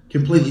isn't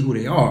completely who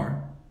they are.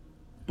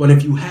 But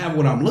if you have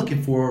what I'm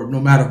looking for, no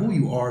matter who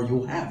you are,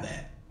 you'll have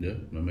that. Yeah,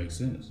 that makes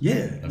sense.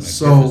 Yeah, that makes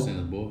so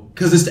sense, boy.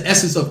 Because it's the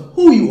essence of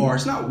who you are.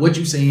 It's not what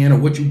you saying or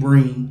what you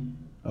bring.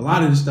 A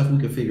lot of this stuff we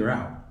can figure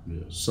out.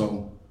 Yeah.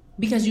 So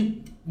because for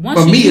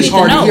me, it's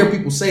hard to hear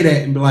people say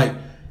that and be like,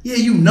 "Yeah,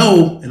 you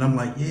know," and I'm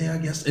like, "Yeah, I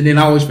guess." And then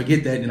I always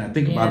forget that, and I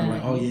think about it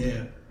like, "Oh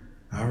yeah,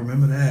 I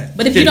remember that."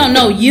 But if you don't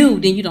know you,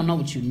 then you don't know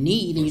what you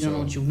need, and you don't know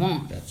what you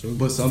want. That's true.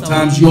 But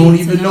sometimes you don't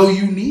even know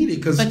you need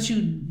it but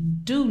you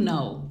do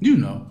know. You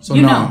know. So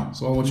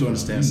so I want you to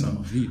understand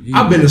something.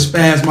 I've been a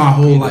spaz my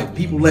whole life.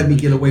 People let me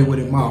get away with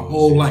it my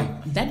whole life.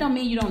 That don't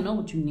mean you don't know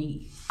what you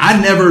need. I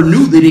never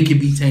knew that it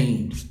could be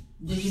tamed.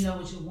 Do you know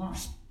what you want?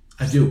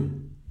 I do.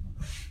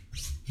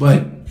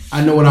 But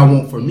I know what I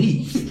want for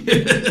me.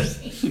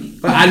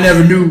 But I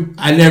never knew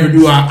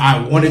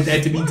I wanted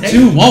that to be tamed.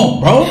 You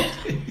want, bro.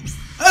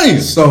 Hey,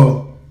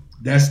 so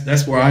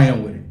that's where I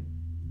am with it.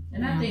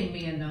 And I think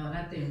men know, and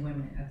I think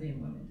women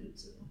do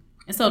too.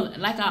 And so,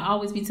 like I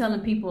always be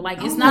telling people,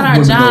 like, it's not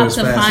our job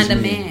to find a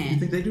man. You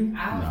think they do?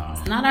 No.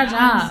 It's not our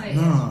job.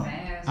 No.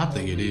 I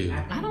think it is.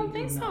 I don't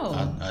think so.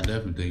 I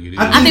definitely think it is.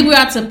 I think we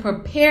are to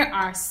prepare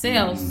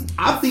ourselves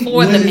I think for the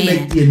women man.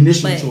 make the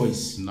initial but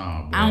choice.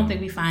 Nah, bro. I don't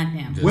think we find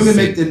him. Just Women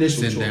make the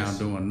initial sit choice. down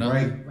doing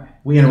nothing. Right?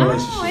 We in a No,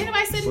 relationship. ain't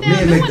nobody sitting But down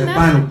men doing make the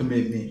nothing. final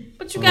commitment.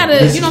 But you of gotta,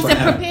 this you know is what I'm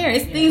saying, forever. prepare.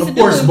 It's things Of to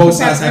do course, with both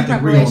sides have to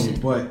agree on preparation.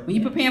 it, but when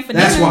you preparing for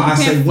that's dinner, why I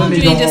say preparing for women food,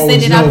 you don't ain't just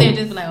always sit it out there and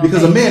know. just be like,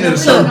 Because a okay. man at a We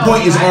certain don't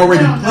point know, is right?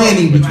 already We don't know.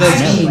 planning because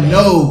Right. he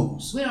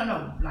knows. We don't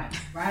know, like,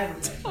 right?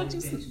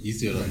 You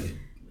still like it?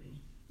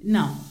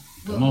 No,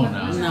 Come on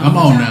now. No. Come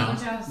on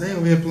now. They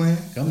over here playing.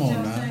 Come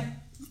on now.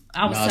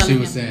 I was Nah, telling she him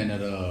was saying that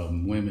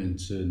women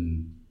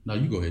shouldn't. No,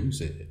 you go ahead. You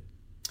said it.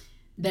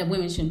 that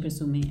women shouldn't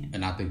pursue men.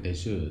 And I think they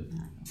should.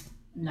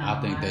 No,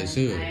 I think they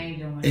should. I ain't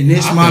doing In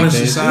this I modern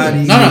think they society,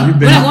 should. No, you've We're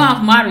been not going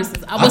off modern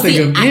system. I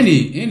think of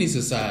any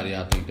society,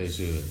 I think they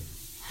should.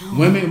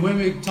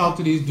 Women talk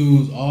to these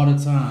dudes all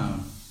the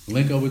time.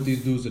 Link up with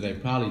these dudes that they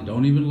probably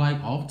don't even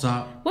like off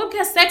top. Well,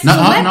 because sex No, is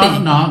a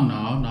weapon.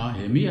 no.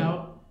 Hear me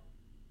out.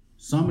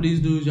 Some of these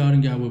dudes y'all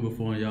done got with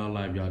before in y'all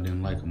life, y'all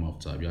didn't like them off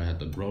top. Y'all had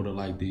to grow to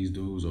like these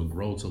dudes or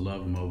grow to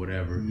love them or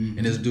whatever. And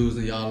there's dudes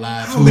in y'all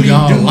lives How who many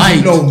y'all dudes like.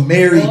 you know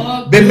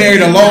been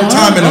married a long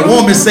time, and a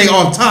woman say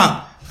off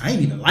top, "I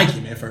ain't even like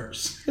him at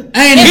first." I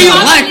ain't It's even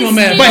probably like them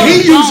at still- But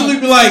he No. usually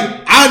be like,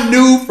 "I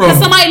knew from Cause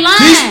somebody lying.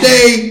 this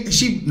day."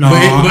 She no,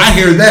 But I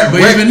hear that.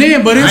 But Wait, even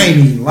then, but I ain't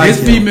even it's, like it's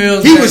him.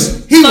 females. He that- was.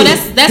 So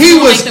that's he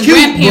what, was like the cute,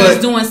 grandparents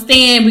but doing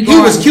stand. he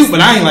was cute, but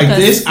I ain't like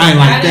this. I ain't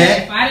like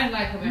that. If I didn't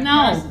like him at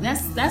No, first,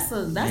 that's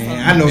a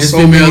Man, I know It's so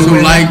females who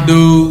many like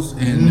dudes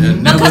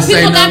and never because say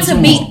people got nothing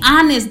to be them.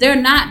 honest. They're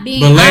not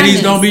being. But ladies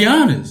honest. don't be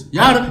honest.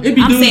 Y'all, it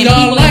be I'm dudes saying y'all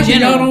people in like and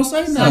general. y'all don't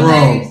say nothing.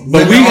 Bro,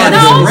 But we women got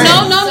are No, direct.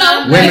 no.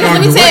 Women Because are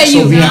let me direct, tell so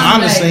you, being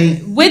honest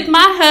ain't. with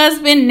my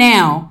husband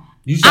now,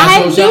 You shot I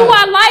your knew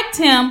shot. I liked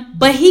him,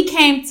 but he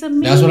came to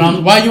me. That's what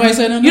I'm. Why you ain't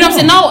saying nothing? You know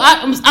what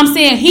I'm saying? No, I'm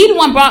saying he the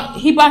one brought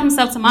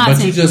himself to my But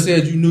attention. you just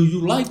said you knew you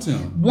liked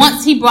him.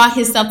 Once he brought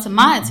himself to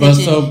my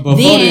attention, so before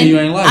then you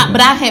ain't like him. But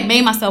I had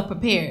made myself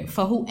prepared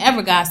for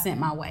whoever God sent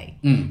my way.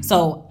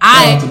 So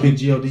Shout out to I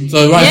Big God.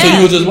 So right, so Yeah.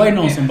 you were just waiting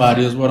on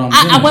somebody. Is what I'm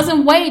saying. I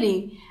wasn't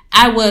waiting.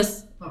 I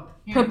was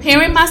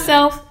preparing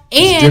myself.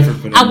 different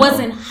for And them, I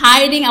wasn't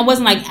hiding. I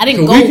wasn't like I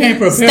didn't So go we can't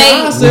prepare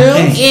stay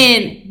ourselves.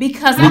 in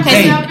because We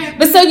okay. can't.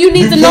 But so you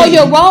need You to know can't.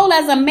 your role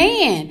as a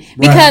man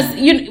because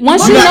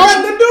once You you got know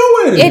nothing to do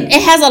with it.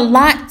 it has a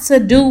lot to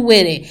do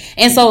with it.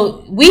 And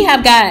so we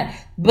have got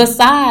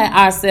beside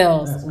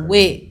ourselves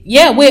with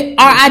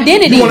our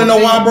identity. You want to know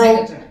why,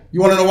 bro?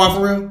 You want to know why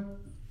for real?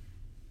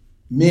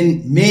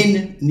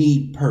 Men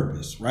need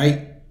purpose,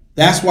 right?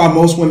 That's why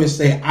most women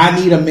say, "I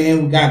need a man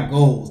who got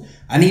goals.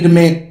 I need a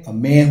man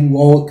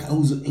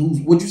who's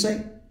what'd you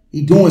say?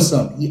 He doing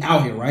something. He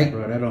out here, right?"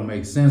 Bro, that don't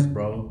make sense,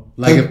 bro.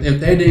 Like if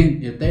they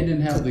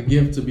didn't have the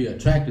gift to be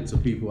attracted to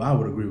people, I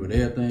would agree with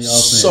everything y'all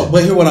saying. So,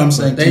 but hear what I'm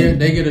saying. But too.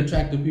 they get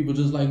attracted to people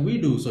just like we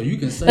do. So you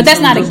can say, But that's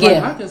not a something just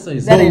gift. like I can say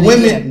That something. But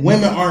ain't a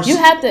women aren't. You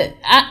have to.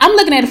 I'm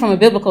looking at it from a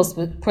biblical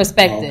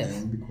perspective.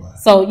 Okay, be quiet.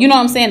 So you know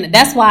what I'm saying.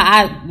 That's why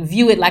I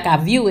view it like I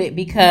view it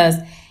because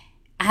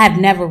I have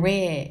never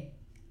read.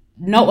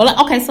 No.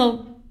 Okay.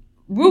 So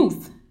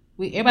Ruth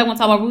Everybody want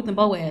to talk about Ruth and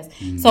Boaz.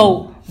 Mm-hmm.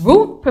 So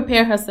Ruth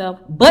prepared herself,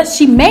 but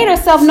she made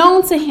herself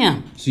known to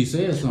him. She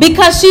said something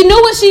because she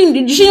knew what she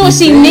needed.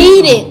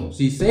 Something.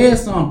 She said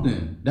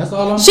something. That's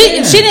all I'm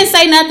saying. She didn't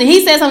say nothing.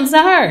 He said something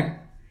to her.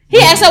 He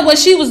asked her what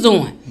she was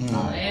doing.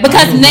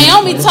 Because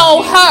Naomi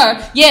told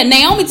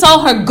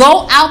her,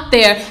 go out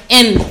there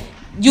and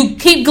you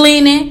keep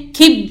gleaning,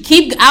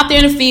 keep out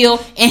there in the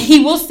field, and he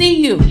will see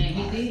you. And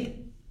he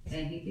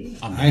did.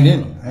 I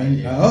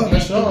ain't oh,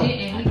 that's all.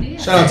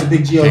 Shout out to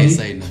Big G.O.D. Can't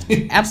say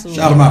nothing.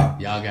 Absolutely. Shout him out.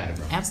 Y'all got it,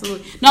 bro.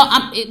 Absolutely.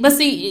 No, but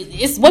see,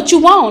 it's what you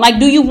want. Like,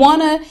 do you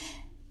want to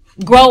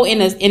grow in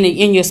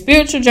your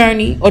spiritual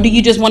journey, or do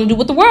you just want to do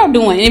what the world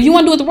doing? And if you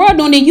want to do what the world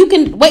doing, then you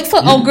can wait for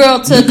old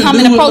girl to come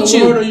and approach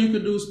you. Or you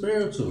could do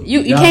spiritual.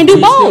 You can't do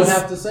both. We still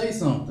have to say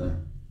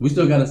something. We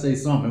still got to say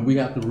something. We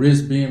got to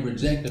risk being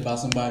rejected by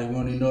somebody we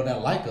don't even know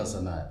that like us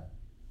or not.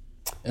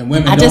 And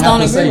women I just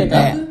don't agree with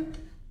that.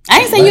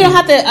 I ain't saying you don't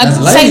have to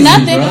say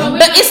nothing,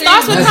 but it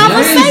starts with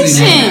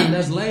conversation.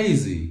 That's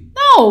lazy.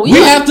 No, we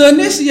have to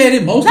initiate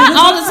it most of the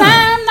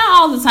time. Not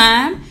all the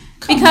time.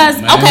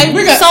 Because man. Okay, man.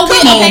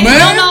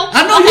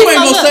 I know you ain't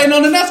gonna say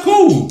nothing. That's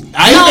cool.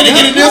 I ain't gonna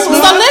get in this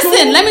one. So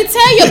listen, let me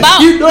tell you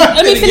about.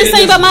 Let me finish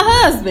saying about my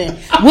husband.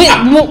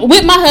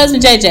 With my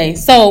husband JJ.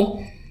 So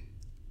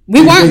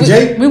we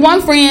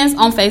weren't friends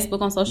on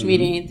Facebook, on social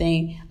media, or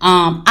anything.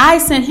 I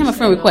sent him a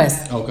friend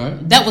request. Okay,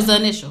 that was the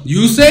initial.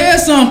 You said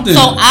something.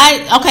 So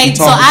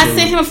I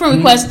sent him a friend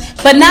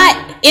request, but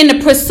not in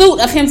the pursuit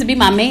of him to be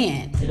my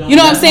man. You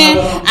know what I'm saying?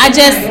 I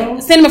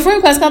just sent him a friend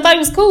request because I thought he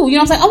was cool. You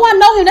know what I'm saying? Oh, I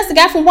know him. That's the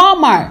guy from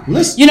Walmart.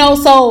 Listen. You know,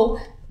 so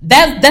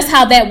that's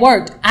how that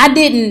worked. I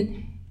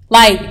didn't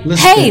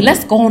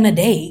let's go on a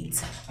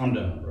date. I'm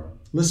done, bro.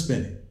 Let's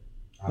spin it.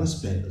 Let's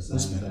spin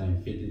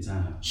it. 50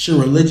 times. Should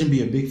religion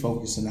be a big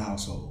focus in the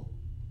household?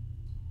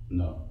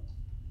 No.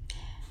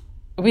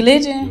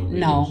 Religion?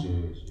 No.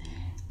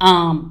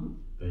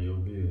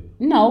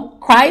 No.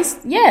 Christ?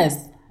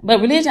 Yes. But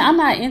religion, I'm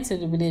not into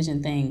the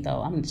religion thing,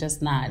 though. I'm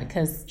just not.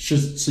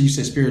 So you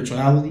said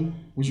spirituality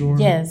was your word?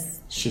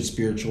 Yes. Should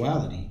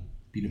spirituality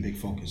be the big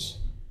focus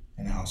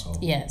in the household?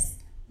 Yes.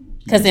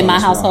 Because in my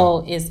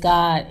household, it's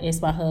God,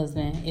 it's my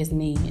husband, it's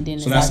me, and then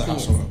it's our kids. So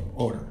that's the household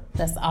order?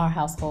 That's our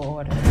household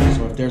order.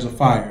 So if there's a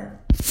fire,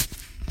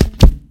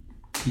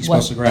 he's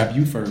supposed to grab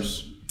you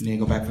first and then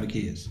go back for the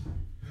kids.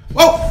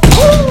 Whoa!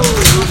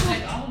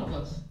 All of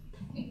us.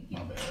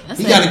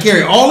 He got to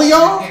carry all of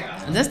y'all?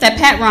 That's that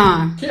Pat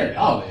Ron. Carry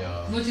all of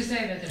y'all. What you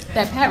say about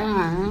that Pat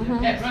Ron? Uh-huh.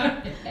 Pat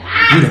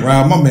Ron. You done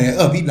round my man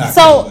up. He not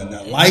carrying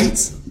the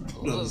lights.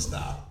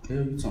 Stop.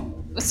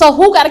 So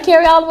who got to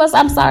carry all of us?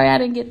 I'm sorry, I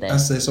didn't get that. I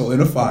said, so in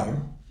a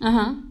fire.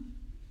 Uh-huh.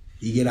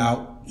 He get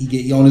out.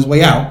 He on his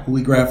way out. Who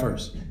he grab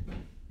first?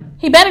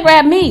 He better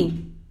grab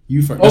me.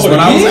 You first. That's what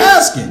I was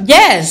asking.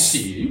 Yes.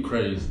 Shit, you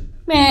crazy.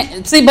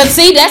 Man, see, that's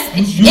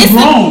it's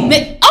wrong.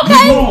 Okay,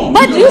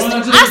 but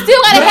I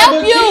still gotta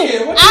help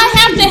you. I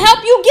have to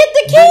help you get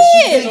the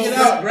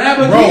kids. Grab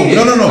a kid.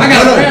 No. I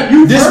gotta grab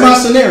you. This is my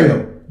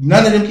scenario.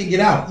 None of them can get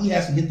out. He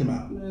has to get them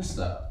out. Man,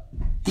 stop.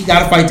 He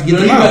got to fight to get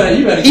them out.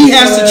 You he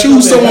has to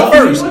choose someone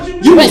first.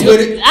 You was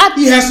with it.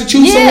 He has to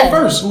choose someone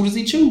first. Who does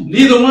he choose?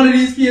 Neither one of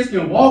these kids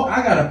can walk.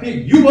 I gotta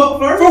pick you up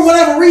first. For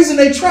whatever reason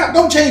they trapped.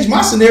 Don't change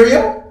my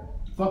scenario.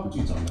 Fuck what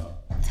you talking about.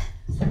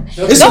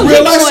 It's a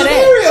real life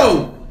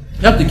scenario.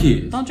 Help the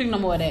kids. Don't drink no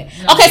more of that.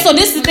 Okay, so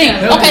this is the thing.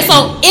 Okay,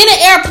 so in an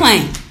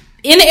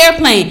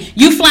airplane,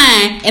 you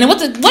flying, and what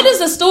does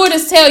the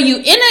stewardess tell you?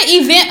 In the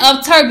event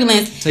of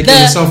turbulence, take care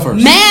of yourself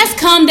first. Mask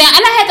come down,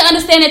 and I had to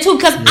understand that too,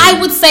 because I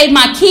would save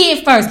my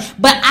kid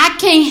first, but I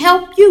can't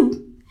help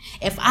you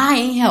if I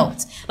ain't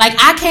helped. Like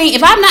I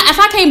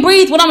can't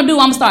breathe, what I'm gonna do?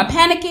 I'm gonna start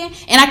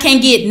panicking, and I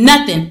can't get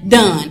nothing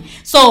done.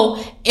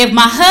 So if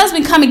my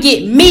husband come and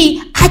get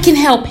me, I can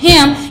help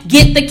him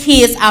get the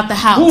kids out the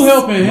house. Who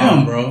helping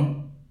him, bro?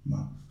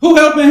 Who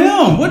helping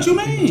him? What you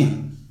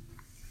mean?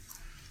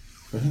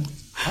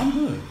 I'm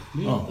good.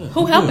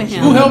 Who helping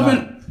him? Who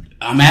helping?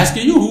 I'm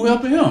asking you. Who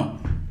helping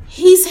him?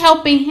 He's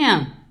helping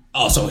him.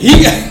 Oh, so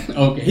he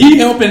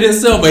helping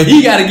himself, but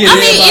he got to get.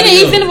 In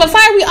the event of a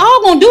fire, we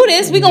all gonna do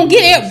this. We gonna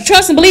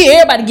trust and believe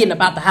everybody getting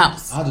up out the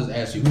house. I just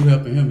asked you who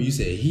helping him. You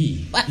said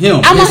him.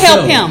 I'm gonna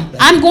help him.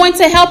 I'm going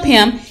to help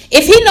him.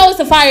 If he knows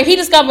the fire, he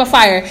discovered a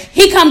fire.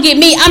 He come get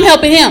me. I'm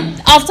helping him.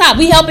 Off top,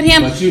 we helping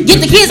him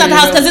get the kids out the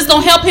house because it's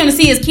gonna help him to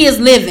see his kids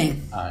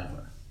living. All right,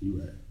 bro. You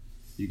right.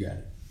 You got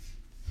it.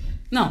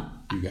 No.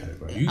 You got it,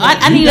 bro.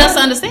 I need us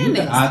to understand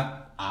this.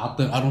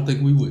 I don't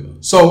think we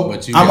will. So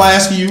I'm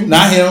asking you,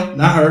 not him,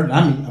 not her,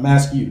 not me. I'm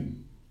asking you.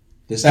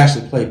 This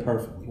actually played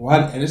perfectly.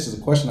 Why? And this is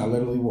a question I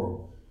literally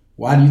wrote.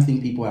 Why do you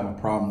think people have a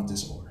problem with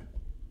this order?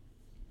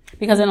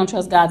 Because they don't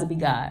trust God to be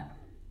God.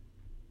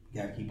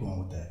 You gotta keep going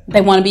with that.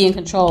 They want to be in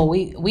control.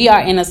 We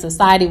are in a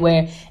society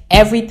where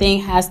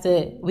everything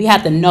we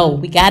have to know.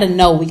 We gotta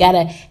know. We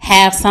gotta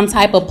have some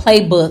type of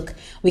playbook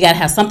We got to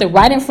have something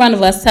right in front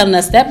of us telling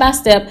us step by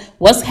step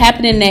what's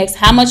happening next,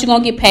 how much you're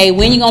going to get paid,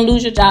 when you're going to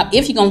lose your job,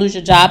 if you're going to lose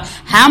your job,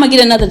 how I'm going to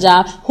get another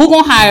job, who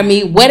going to hire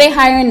me, where they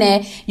hiring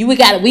at.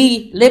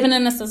 We living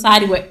in a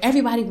society where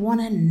everybody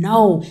want to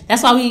know.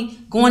 That's why we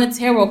going to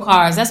tarot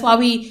cards. That's why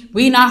we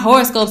reading our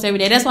horoscopes every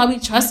day. That's why we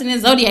trusting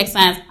in zodiac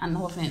signs.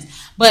 No offense.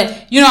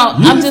 But,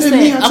 I'm just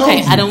saying,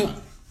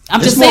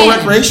 it's more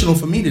recreational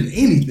for me than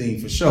anything,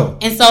 for sure.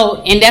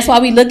 And that's why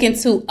we look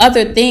into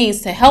other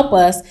things to help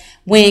us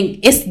when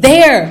it's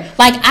there.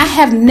 Like, I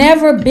have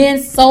never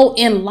been so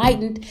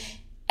enlightened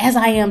as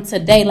I am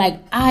today. Like,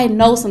 I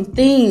know some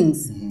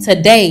things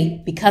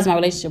today because of my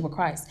relationship with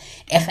Christ.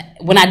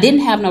 When I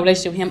didn't have no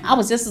relationship with him, I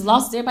was just as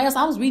lost as everybody else.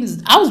 I was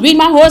reading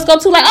my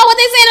horoscope too, like, oh, what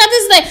they saying on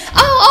this day?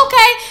 Oh,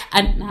 okay.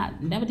 I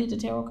never did the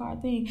tarot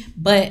card thing,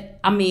 but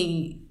I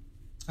mean,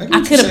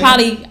 I could have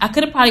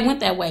probably went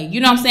that way.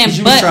 You know what I'm saying?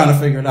 You were trying to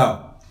figure it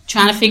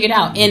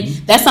out. And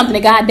that's something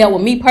that God dealt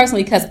with me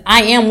personally, because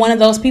I am one of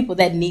those people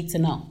that need to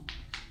know.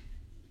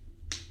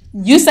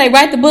 You say,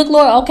 write the book,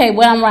 Lord. Okay,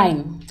 what I'm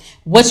writing.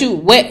 Put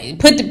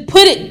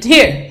it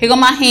here. Here go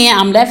my hand.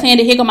 I'm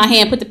left-handed. Here go my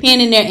hand. Put the pen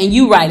in there and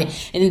you write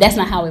it. And that's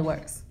not how it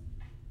works.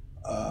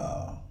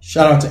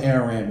 Shout out to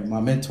Aaron Rand,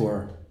 my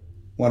mentor,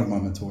 one of my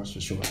mentors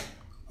for sure.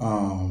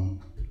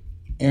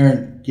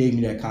 Aaron gave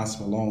me that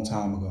concept a long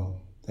time ago.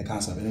 That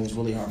concept, and it was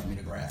really hard for me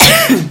to grasp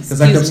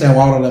because I kept saying,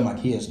 "Why would I let my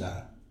kids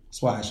die?"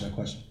 That's why I asked that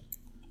question.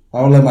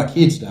 Why would I let my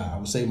kids die? I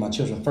would save my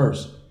children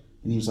first.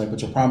 And he was like,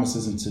 "But your promise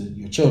isn't to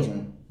your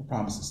children; your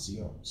promise is to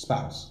your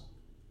spouse."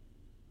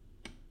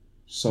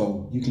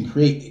 So you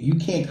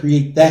can't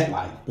create that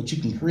life, but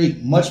you can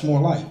create much more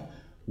life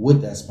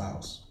with that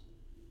spouse.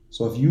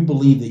 So if you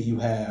believe that you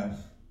have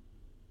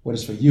what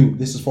is for you,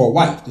 this is for a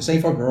wife. This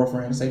ain't for a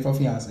girlfriend. This ain't for a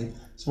fiance.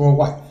 It's for a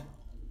wife.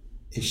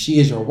 If she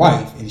is your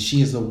wife and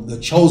she is the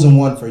chosen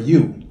one for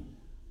you,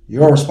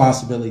 your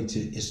responsibility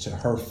is to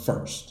her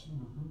first.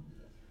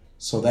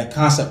 So that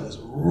concept was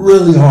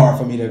really hard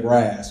for me to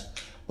grasp.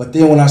 But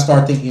then when I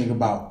start thinking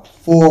about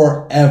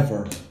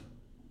forever,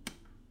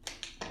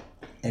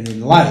 and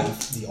in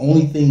life, the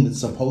only thing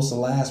that's supposed to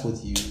last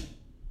with you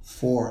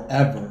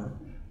forever,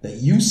 that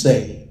you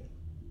say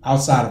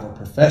outside of a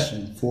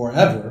profession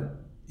forever,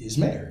 is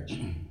marriage.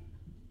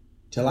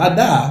 Till I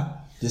die,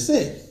 that's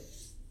it.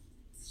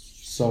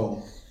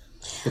 So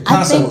the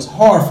concept was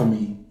hard for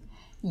me.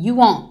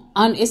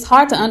 It's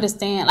hard to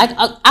understand. Like,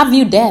 I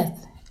view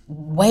death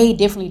way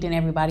differently than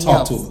everybody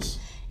else. Talk to us.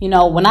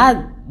 When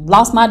I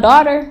lost my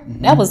daughter,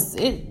 that was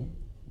it.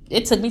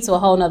 It took me to a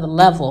whole nother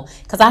level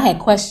because I had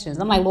questions.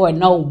 I'm like, Lord,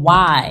 no,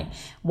 why?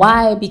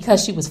 Why?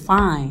 Because she was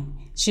fine.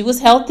 She was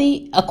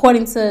healthy,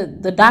 according to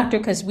the doctor,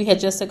 because we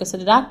had just took her to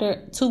the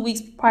doctor 2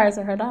 weeks prior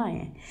to her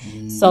dying.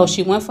 So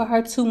she went for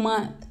her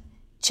 2-month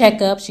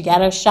checkup. She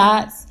got her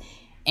shots,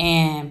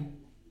 and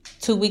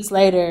 2 weeks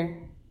later,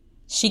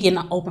 she getting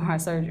an open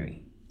heart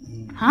surgery.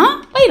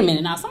 Huh? Wait a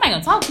minute now. Somebody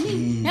gonna talk to me.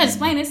 You gotta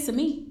explain this to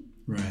me.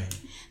 Right.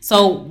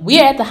 So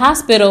we're at the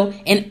hospital,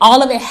 and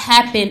all of it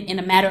happened in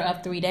a matter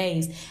of 3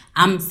 days.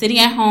 I'm sitting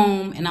at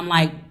home, and I'm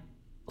like,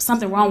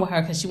 something wrong with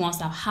her because she won't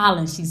stop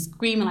hollering. She's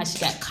screaming like she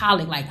got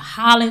colic, like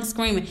hollering,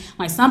 screaming,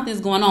 like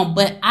something's going on.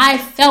 But I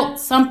felt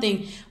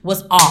something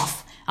was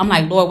off. I'm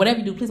like, Lord, whatever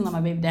you do, please don't let my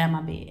baby die in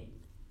my bed.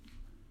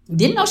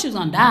 Didn't know she was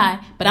gonna die,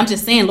 but I'm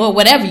just saying, Lord,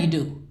 whatever you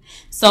do.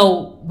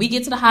 So we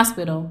get to the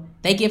hospital.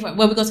 They give her,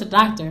 we go to the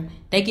doctor.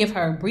 They give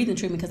her breathing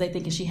treatment because they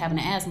think she having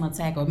an asthma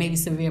attack or maybe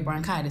severe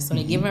bronchitis. So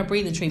they give her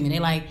breathing treatment. They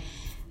like,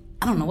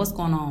 I don't know what's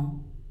going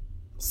on.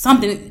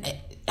 Something,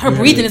 her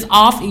breathing is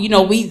off.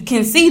 We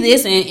can see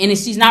this, and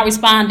she's not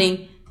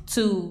responding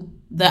to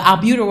the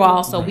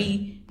albuterol. So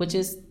which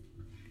is,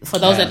 for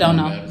those that don't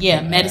know,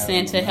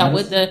 medicine to help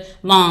with the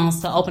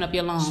lungs, to open up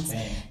your lungs.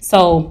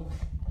 So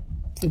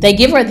they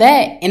give her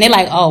that, and they're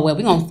like, oh, well,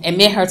 we're going to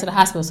admit her to the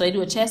hospital. So they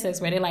do a chest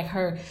x-ray. They're like,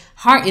 her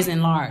heart is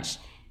enlarged.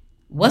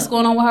 What's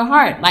going on with her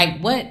heart?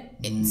 Like, what?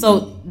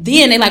 So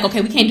then they're like,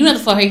 okay, we can't do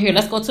nothing for her here.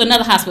 Let's go to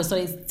another hospital. So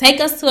they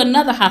take us to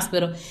another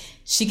hospital.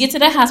 She gets to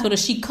that hospital.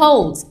 She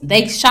codes.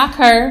 They shock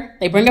her.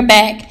 They bring her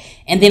back.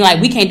 And then,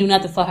 like, we can't do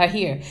nothing for her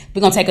here.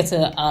 We're going to take her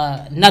to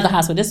another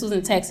hospital. This was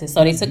in Texas.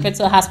 So they took her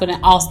to a hospital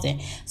in Austin.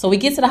 So we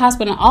get to the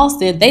hospital in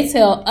Austin. They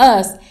tell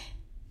us,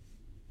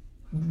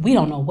 we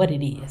don't know what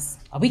it is.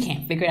 We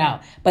can't figure it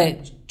out.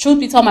 But truth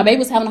be told, my baby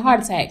was having a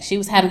heart attack. She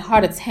was having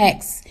heart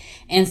attacks.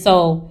 And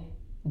so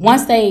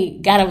once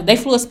they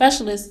flew a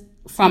specialist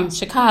from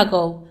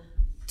Chicago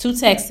to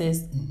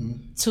Texas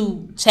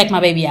to check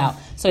my baby out.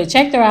 So they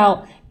checked her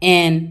out,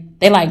 and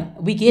they like,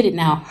 we get it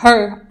now.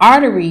 Her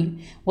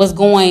artery was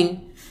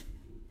going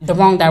the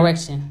wrong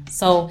direction.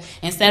 So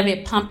instead of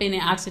it pumping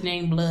and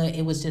oxygenating blood,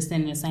 it was just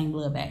sending the same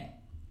blood back.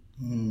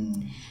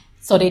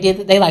 So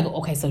they like,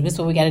 okay, so this is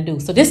what we got to do.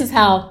 So this is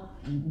how,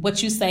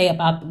 what you say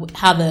about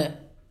how the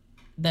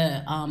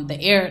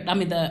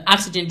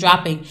oxygen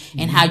dropping,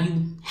 and how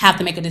you have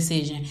to make a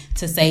decision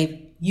to save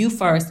you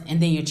first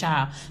and then your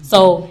child.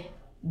 So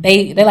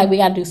they like, we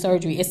got to do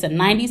surgery. It's a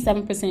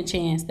 97%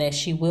 chance that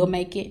she will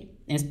make it,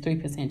 and it's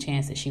 3%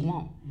 chance that she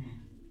won't.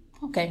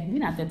 okay, we're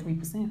not that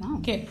 3%. I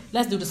don't care.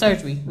 Let's do the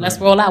surgery. Right. Let's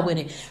roll out with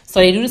it. So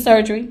they do the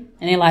surgery,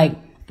 and they're like,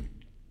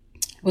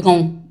 we're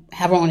going to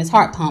have her on this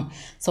heart pump.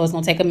 So it's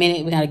going to take a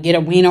minute. We got to get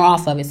her, wean her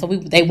off of it. So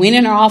they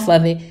weaning her off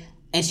of it,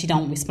 and she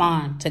don't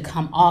respond to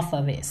come off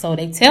of it. So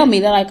they tell me,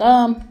 they're like,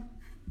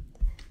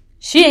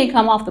 she ain't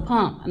come off the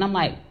pump. And I'm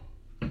like,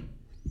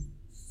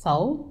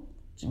 so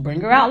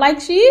bring her out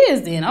like she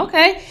is then.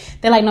 Okay.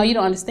 They're like, no, you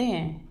don't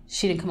understand.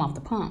 She didn't come off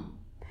the pump.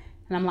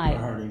 And I'm like,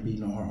 her heart ain't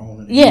beating on her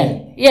own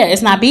anymore. Yeah,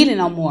 it's not beating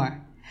no more.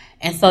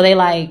 And so they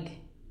like,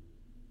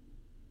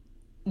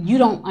 you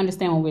don't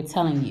understand what we're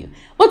telling you.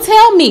 Well,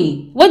 tell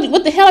me,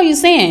 what the hell are you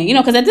saying? You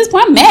know, because at this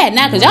point I'm mad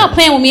now because y'all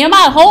playing with me. And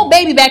my whole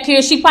baby back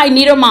here, she probably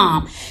need her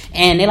mom.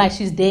 And they're like,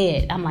 she's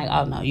dead. I'm like,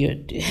 oh no,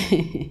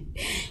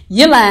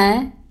 you're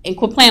lying. And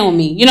quit playing with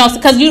me, you know,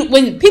 because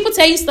when people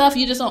tell you stuff,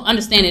 you just don't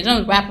understand it. It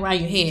doesn't wrap around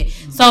your head.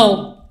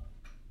 So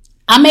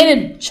I made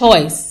a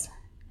choice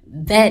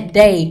that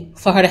day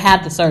for her to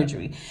have the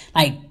surgery.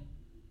 Like,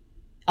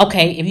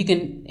 okay, if you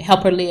can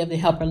help her live, then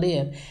help her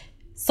live.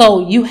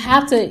 So you're gonna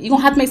have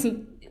to make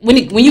some. When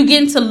you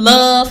get into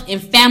love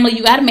and family,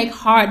 you got to make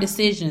hard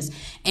decisions,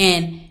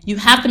 and you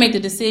have to make the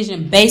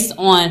decision based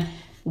on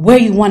where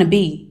you want to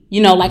be.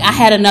 You know, like I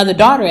had another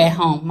daughter at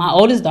home, my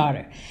oldest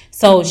daughter.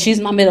 So she's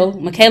my middle.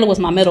 Michaela was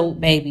my middle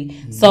baby.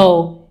 Mm-hmm.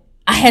 So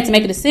I had to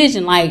make a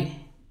decision. Like,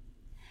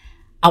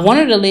 I want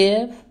her to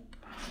live,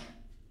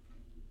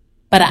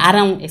 but I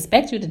don't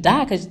expect you to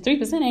die because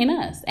 3% ain't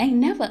us. Ain't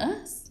never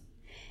us.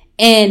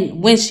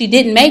 And when she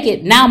didn't make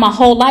it, now my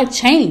whole life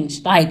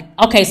changed. Like,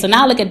 okay, so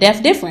now I look at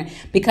death different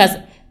because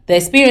the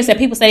experience that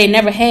people say they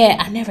never had,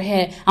 I never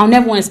had. I'll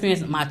never want to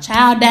experience my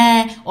child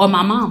died or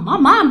my mom. My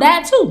mom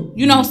died too.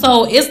 You know,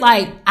 so it's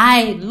like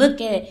I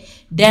look at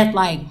death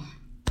like,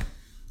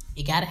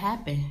 it gotta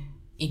happen.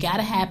 It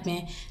gotta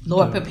happen.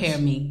 Lord, prepare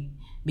me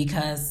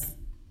because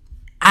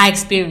I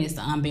experienced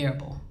the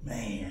unbearable.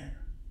 Man.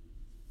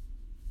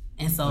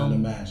 And so, I can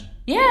imagine.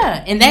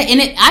 Yeah, and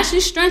it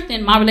actually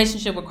strengthened my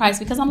relationship with Christ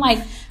because I'm like,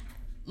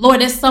 Lord,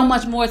 there's so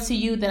much more to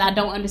you that I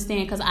don't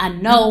understand because I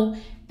know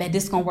that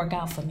this is gonna work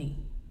out for me.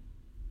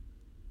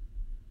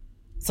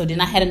 So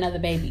then I had another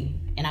baby,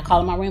 and I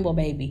call her my rainbow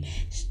baby.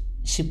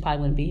 She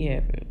probably wouldn't be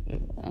here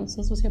if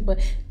sis was here, but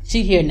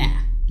she's here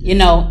now. You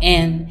know,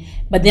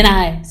 but then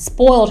I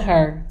spoiled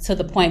her to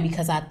the point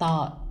because I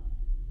thought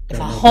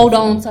if I hold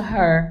on to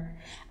her,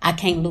 I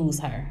can't lose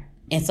her.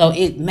 And so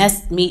it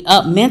messed me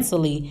up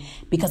mentally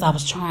because I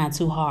was trying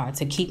too hard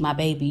to keep my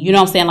baby. You know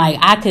what I'm saying? Like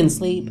I couldn't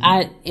sleep.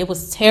 It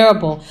was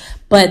terrible.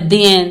 But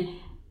then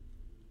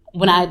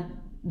when I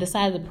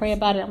decided to pray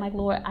about it, I'm like,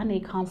 Lord, I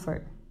need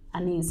comfort. I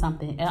need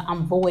something.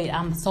 I'm void.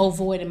 I'm so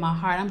void in my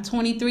heart. I'm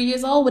 23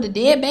 years old with a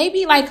dead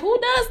baby. Like, who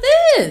does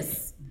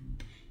this?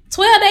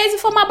 12 days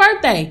before my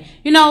birthday,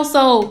 you know,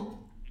 so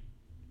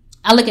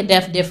I look at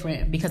death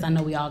different because I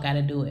know we all got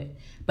to do it.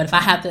 But if I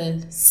have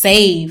to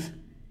save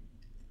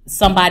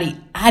somebody,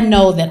 I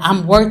know that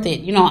I'm worth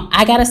it. You know,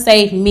 I got to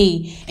save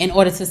me in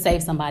order to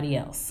save somebody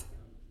else.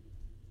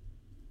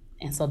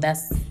 And so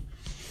that's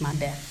my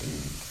death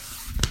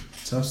thing.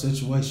 Tough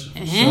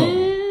situation.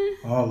 Sure.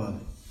 All of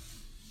it.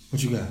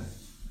 What you got?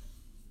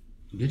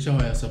 Get your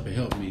ass up and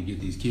help me get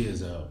these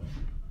kids out.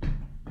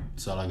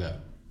 That's all I got.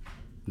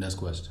 Next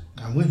question.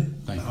 I'm with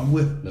it. I'm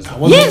with it. So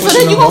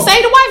then you gonna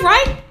save the wife,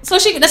 right? So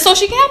she can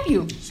help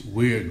you. It's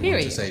weird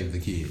going to save the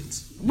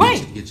kids.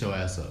 Right. Get your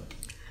ass up.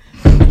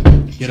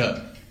 Get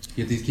up.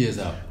 Get these kids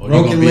out. Or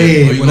broken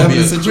leg. Whatever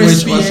the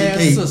situation was.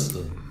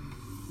 Sister.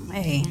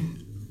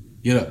 Man.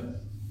 Get up.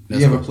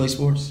 You ever play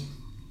sports?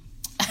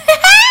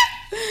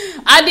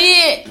 I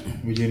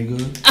did. Were you any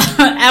good?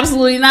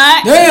 Absolutely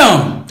not.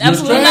 Damn.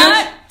 Absolutely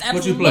not.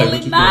 What you play?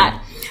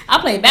 I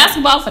played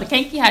basketball for the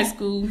Kankakee High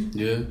School.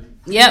 Yeah.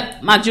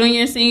 Yep, my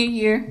junior and senior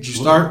year. Did you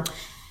start?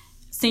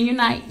 Senior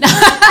night.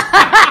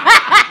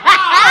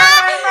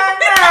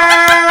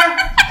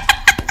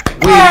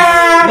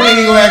 we ain't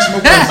even gonna ask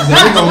more questions.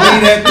 We're gonna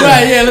leave that there.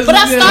 Right, yeah, but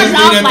I started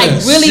off like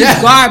really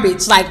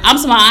garbage. Like I'm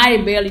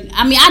somebody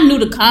I knew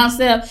the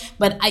concept,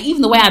 but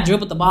even the way I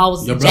dribbled the ball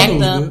was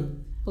jacked up.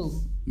 Good.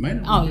 Who?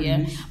 Man, oh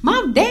yeah,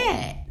 my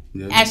dad.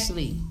 Yeah.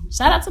 Actually,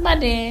 shout out to my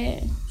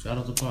dad. Shout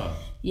out to Pop.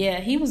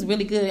 Yeah, he was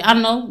really good. I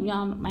don't know,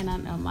 y'all might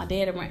not know. My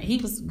dad, he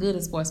was good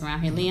at sports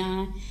around here.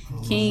 Leon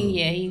King,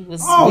 yeah, he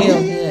was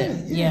real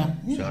good. Yeah.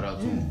 Shout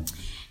out to him.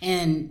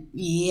 And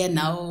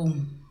no.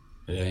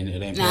 It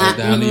ain't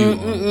down to you. I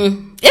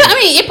mean,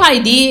 it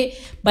probably did,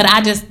 but I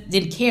just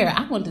didn't care.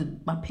 I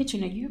wanted my picture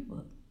in the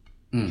yearbook.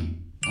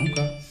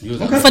 Okay.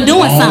 For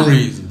doing something.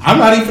 Reason. I'm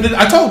not even.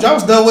 I told you I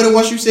was done with it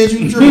once you said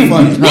you were dripping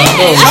funny.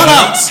 Shout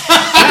out.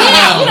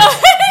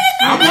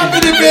 I'm not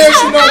gonna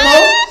embarrass you no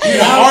more.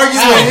 You argue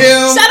with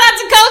him. Shout out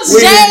to Coach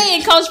Jay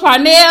and Coach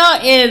Parnell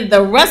and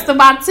the rest of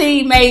my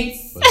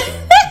teammates.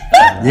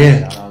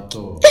 Yeah.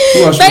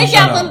 Thank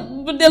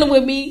y'all for dealing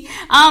with me.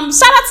 Shout out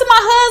to my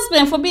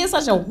husband for being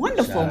such a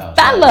wonderful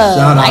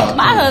fella. Like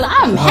my husband,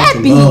 I'm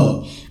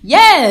happy.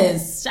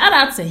 Yes. Shout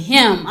out to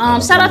him.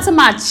 Shout out to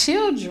my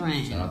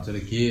children. Shout out to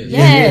the kids.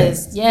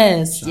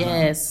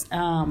 Yes.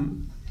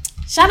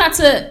 shout out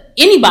to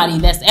anybody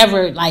that's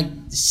ever like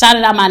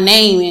shouted out my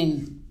name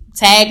and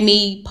tagged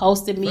me,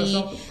 posted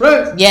me.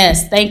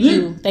 Yes, thank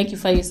you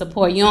for your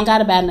support. You don't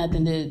gotta buy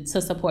nothing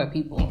to support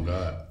people. Oh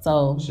God.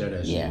 So share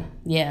that yeah, shit.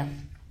 Yeah.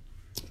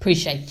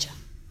 Appreciate you.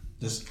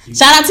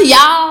 Shout out to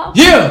y'all.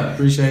 Yeah,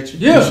 appreciate you.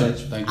 Yeah, appreciate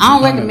you. Thank you. I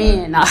don't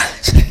recommend. No.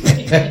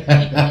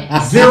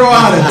 0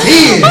 out of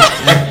 10.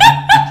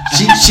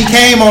 She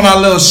came on our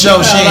little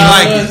show. She ain't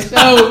like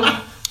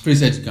it.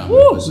 Appreciate you coming.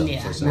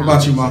 Yeah. What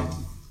about you, Mom?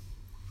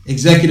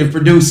 Executive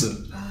producer.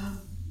 I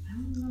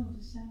don't know.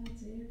 Shout out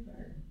to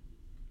Everybody.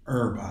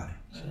 everybody.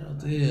 Shout out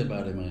to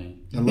everybody, man.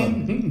 I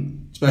love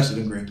it.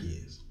 Especially them great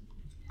kids.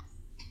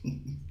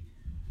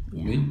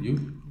 Me,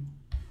 you.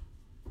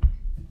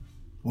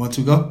 Want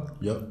to go?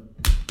 Yup.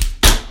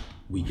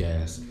 Weak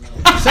ass.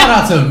 Shout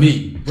out to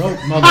me, broke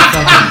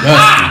motherfucking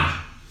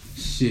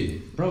Dusty.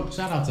 Shit, broke.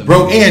 Shout out to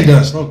Broke me. and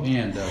Dusty. Broke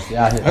and Dusty.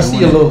 Out here I see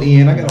doing your it. little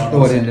end. I gotta You know throw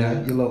what it I'm in there.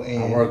 saying? Your little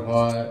end. I work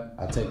hard.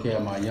 I take care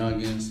of my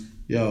youngins.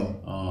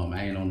 Yo,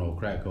 I ain't on no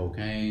crack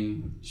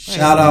cocaine.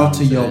 shout out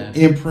to You know your what I'm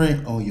saying?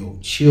 imprint on your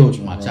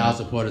children. My bro. child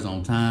support is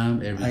on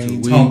time every I 2 ain't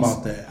weeks. talking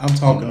about that. I'm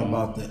talking You know.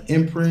 about the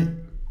imprint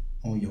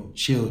on your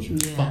children.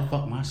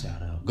 Fuck my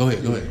shout out. Go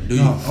ahead. Do No,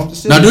 you? I'm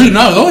just No, do you?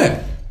 No, go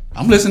ahead.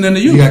 I'm listening to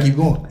you. You gotta keep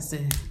going. That's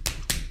it.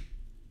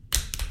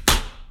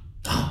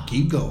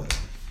 Keep going.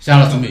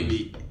 Shout out to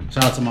me.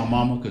 Shout out to my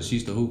mama because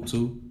she's the hoop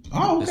too.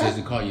 Oh, This okay. is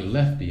to call you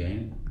lefty,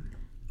 ain't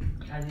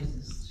I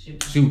used to shoot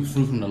it? Shoot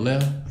fruit from the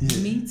left.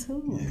 Me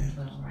too.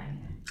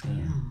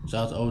 right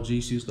Shout out to OG,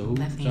 she's the hoop.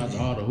 Left-handed. Shout out to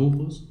all the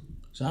hoopers.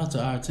 Shout out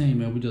to our team,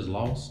 man. We just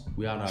lost.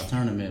 We out our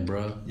tournament,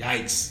 bro.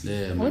 Yikes.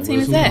 Yeah, man. What We're team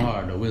is super that?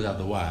 hard though. We're out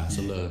the Y. It's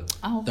a little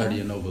Oh, okay. 30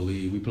 and over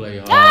league. We play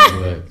hard,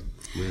 but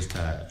we're just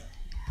tired.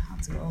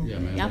 Yeah,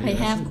 man. Y'all play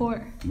That's half it.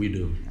 court? We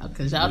do.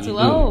 Cause y'all We too do.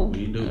 old.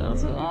 We do. Y'all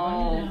too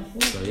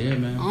old. So yeah,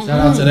 man. Mhm. Shout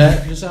out to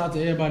that. Just shout out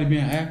to everybody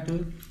being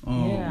active.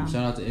 Yeah. Shout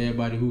out to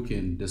everybody who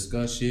can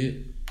discuss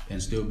shit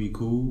and still be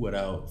cool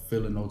without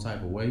feeling no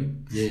type of way.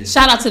 Yeah.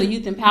 Shout out to the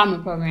Youth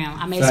Empowerment Program.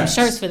 I made Facts.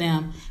 some shirts for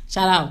them.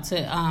 Shout out to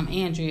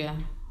Andrea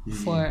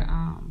for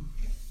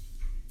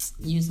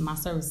using my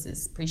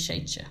services.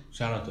 Appreciate you.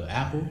 Shout out to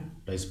Apple.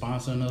 They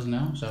sponsoring us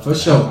now. Shout out For to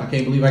sure. Apple. I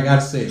can't believe I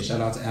gotta say it. Shout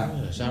out to Apple.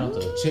 Yeah, shout out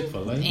to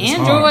Chick-fil-A.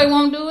 Android hard.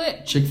 won't do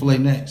it. Chick-fil-A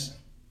next.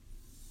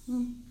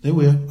 They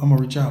will. I'm gonna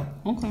reach out.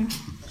 Okay.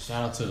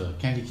 Shout out to the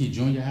Kankakee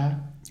Junior High.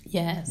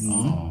 Yes.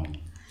 Oh,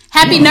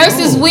 Happy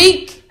Nurses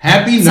Week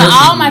Happy to Nurses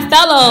all my Week. Happy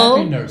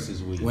fellow.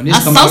 Nurses Week. When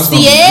this comes out, it's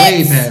gonna be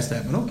Associates. way past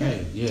that. But okay.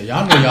 Hey, yeah,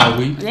 y'all know y'all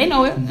week. They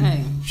know it.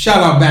 Hey.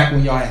 Shout out back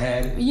when y'all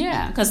had it.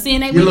 Yeah, because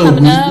CNA Your Week little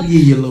coming week. up. Yeah,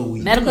 your little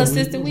week. Medical Your little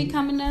Assistant Week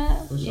coming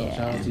up. For sure. Yeah,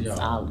 Shout out to y'all.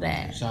 all of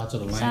that. Shout out to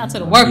the land. Shout out to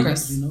the My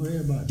workers. people, you know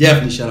everybody.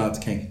 Definitely shout out to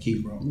Kankakee,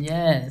 bro.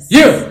 Yes.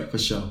 Yeah. For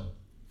sure.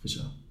 For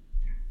sure.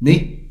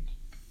 Me?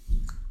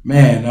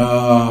 Man,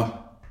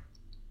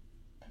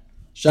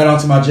 shout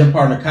out to my gym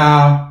partner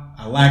Kyle.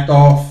 I lacked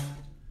off.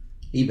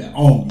 He been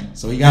on me.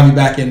 So he got me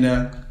back in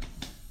there.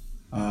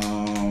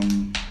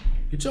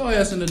 Get your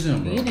ass in the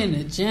gym, bro. Get in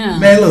the gym.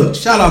 Man, look,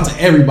 shout out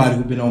to everybody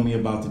who been on me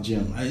about the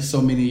gym. There's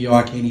so many of y'all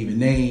I can't even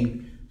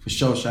name. For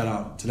sure, shout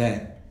out to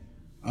that.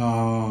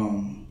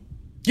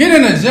 Get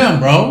in the gym,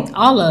 bro.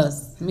 All of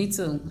us. Me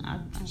too.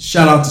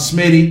 Shout out to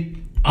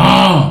Smitty.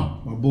 My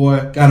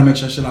boy. Gotta make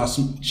sure I shout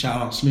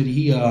out Smitty.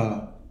 He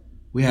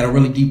we had a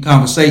really deep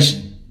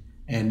conversation.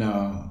 And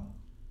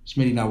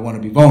Smitty not want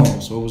to be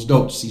vulnerable. So it was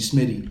dope to see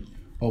Smitty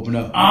open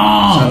up.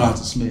 Shout out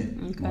to Smith.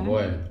 Okay. My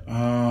boy.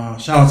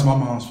 Shout out to my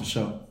moms for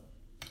sure.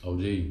 OG.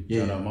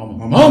 Yeah, Shout out mama.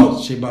 My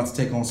mom, she about to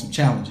take on some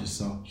challenges,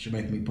 so she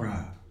make me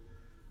proud.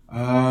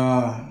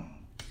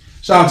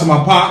 Shout out to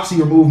my pops. He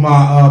removed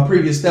my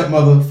previous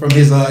stepmother from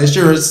his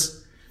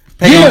insurance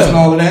payments and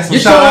all of that. So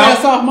Get shout your out,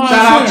 ass off my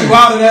shout out insurance. you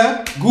out of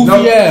that.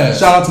 Goofy ass.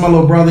 Shout out to my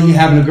little brother. He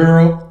having a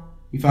girl.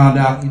 He found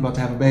out he about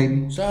to have a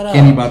baby. Shout out.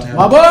 Kenny about to have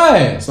my a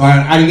boy. So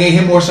I done gave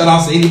him more shout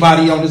outs to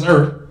anybody on this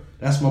earth.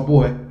 That's my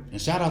boy. And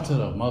shout out to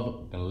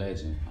the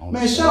legend.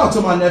 Man, shout out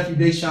to my nephew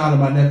Deshaun and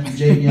my nephew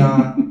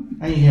Javion.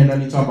 I ain't hear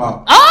nothing you talking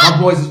about. Oh,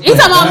 My boys is you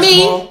talking about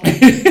me?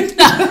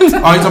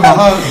 basketball. Oh, you talking about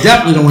her?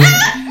 Definitely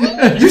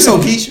don't. You so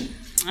Keisha.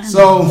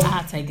 So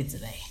I'll take it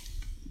today.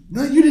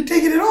 no, you didn't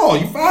take it at all.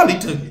 You finally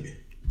took it.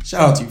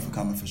 Shout out to you for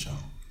coming for sure.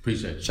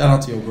 Appreciate you. Shout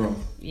out to your growth.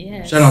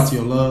 Yes. Shout out to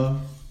your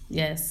love.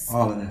 Yes.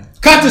 All of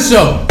that. Cut the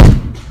show.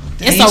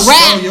 It's Dang, a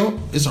wrap. so, yo,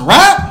 it's a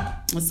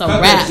wrap. It's a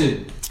Cut wrap. that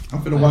shit.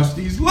 I'm finna watch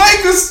these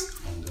Lakers.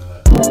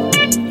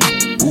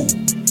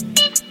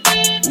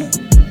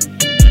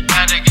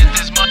 Gotta get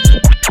this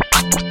money.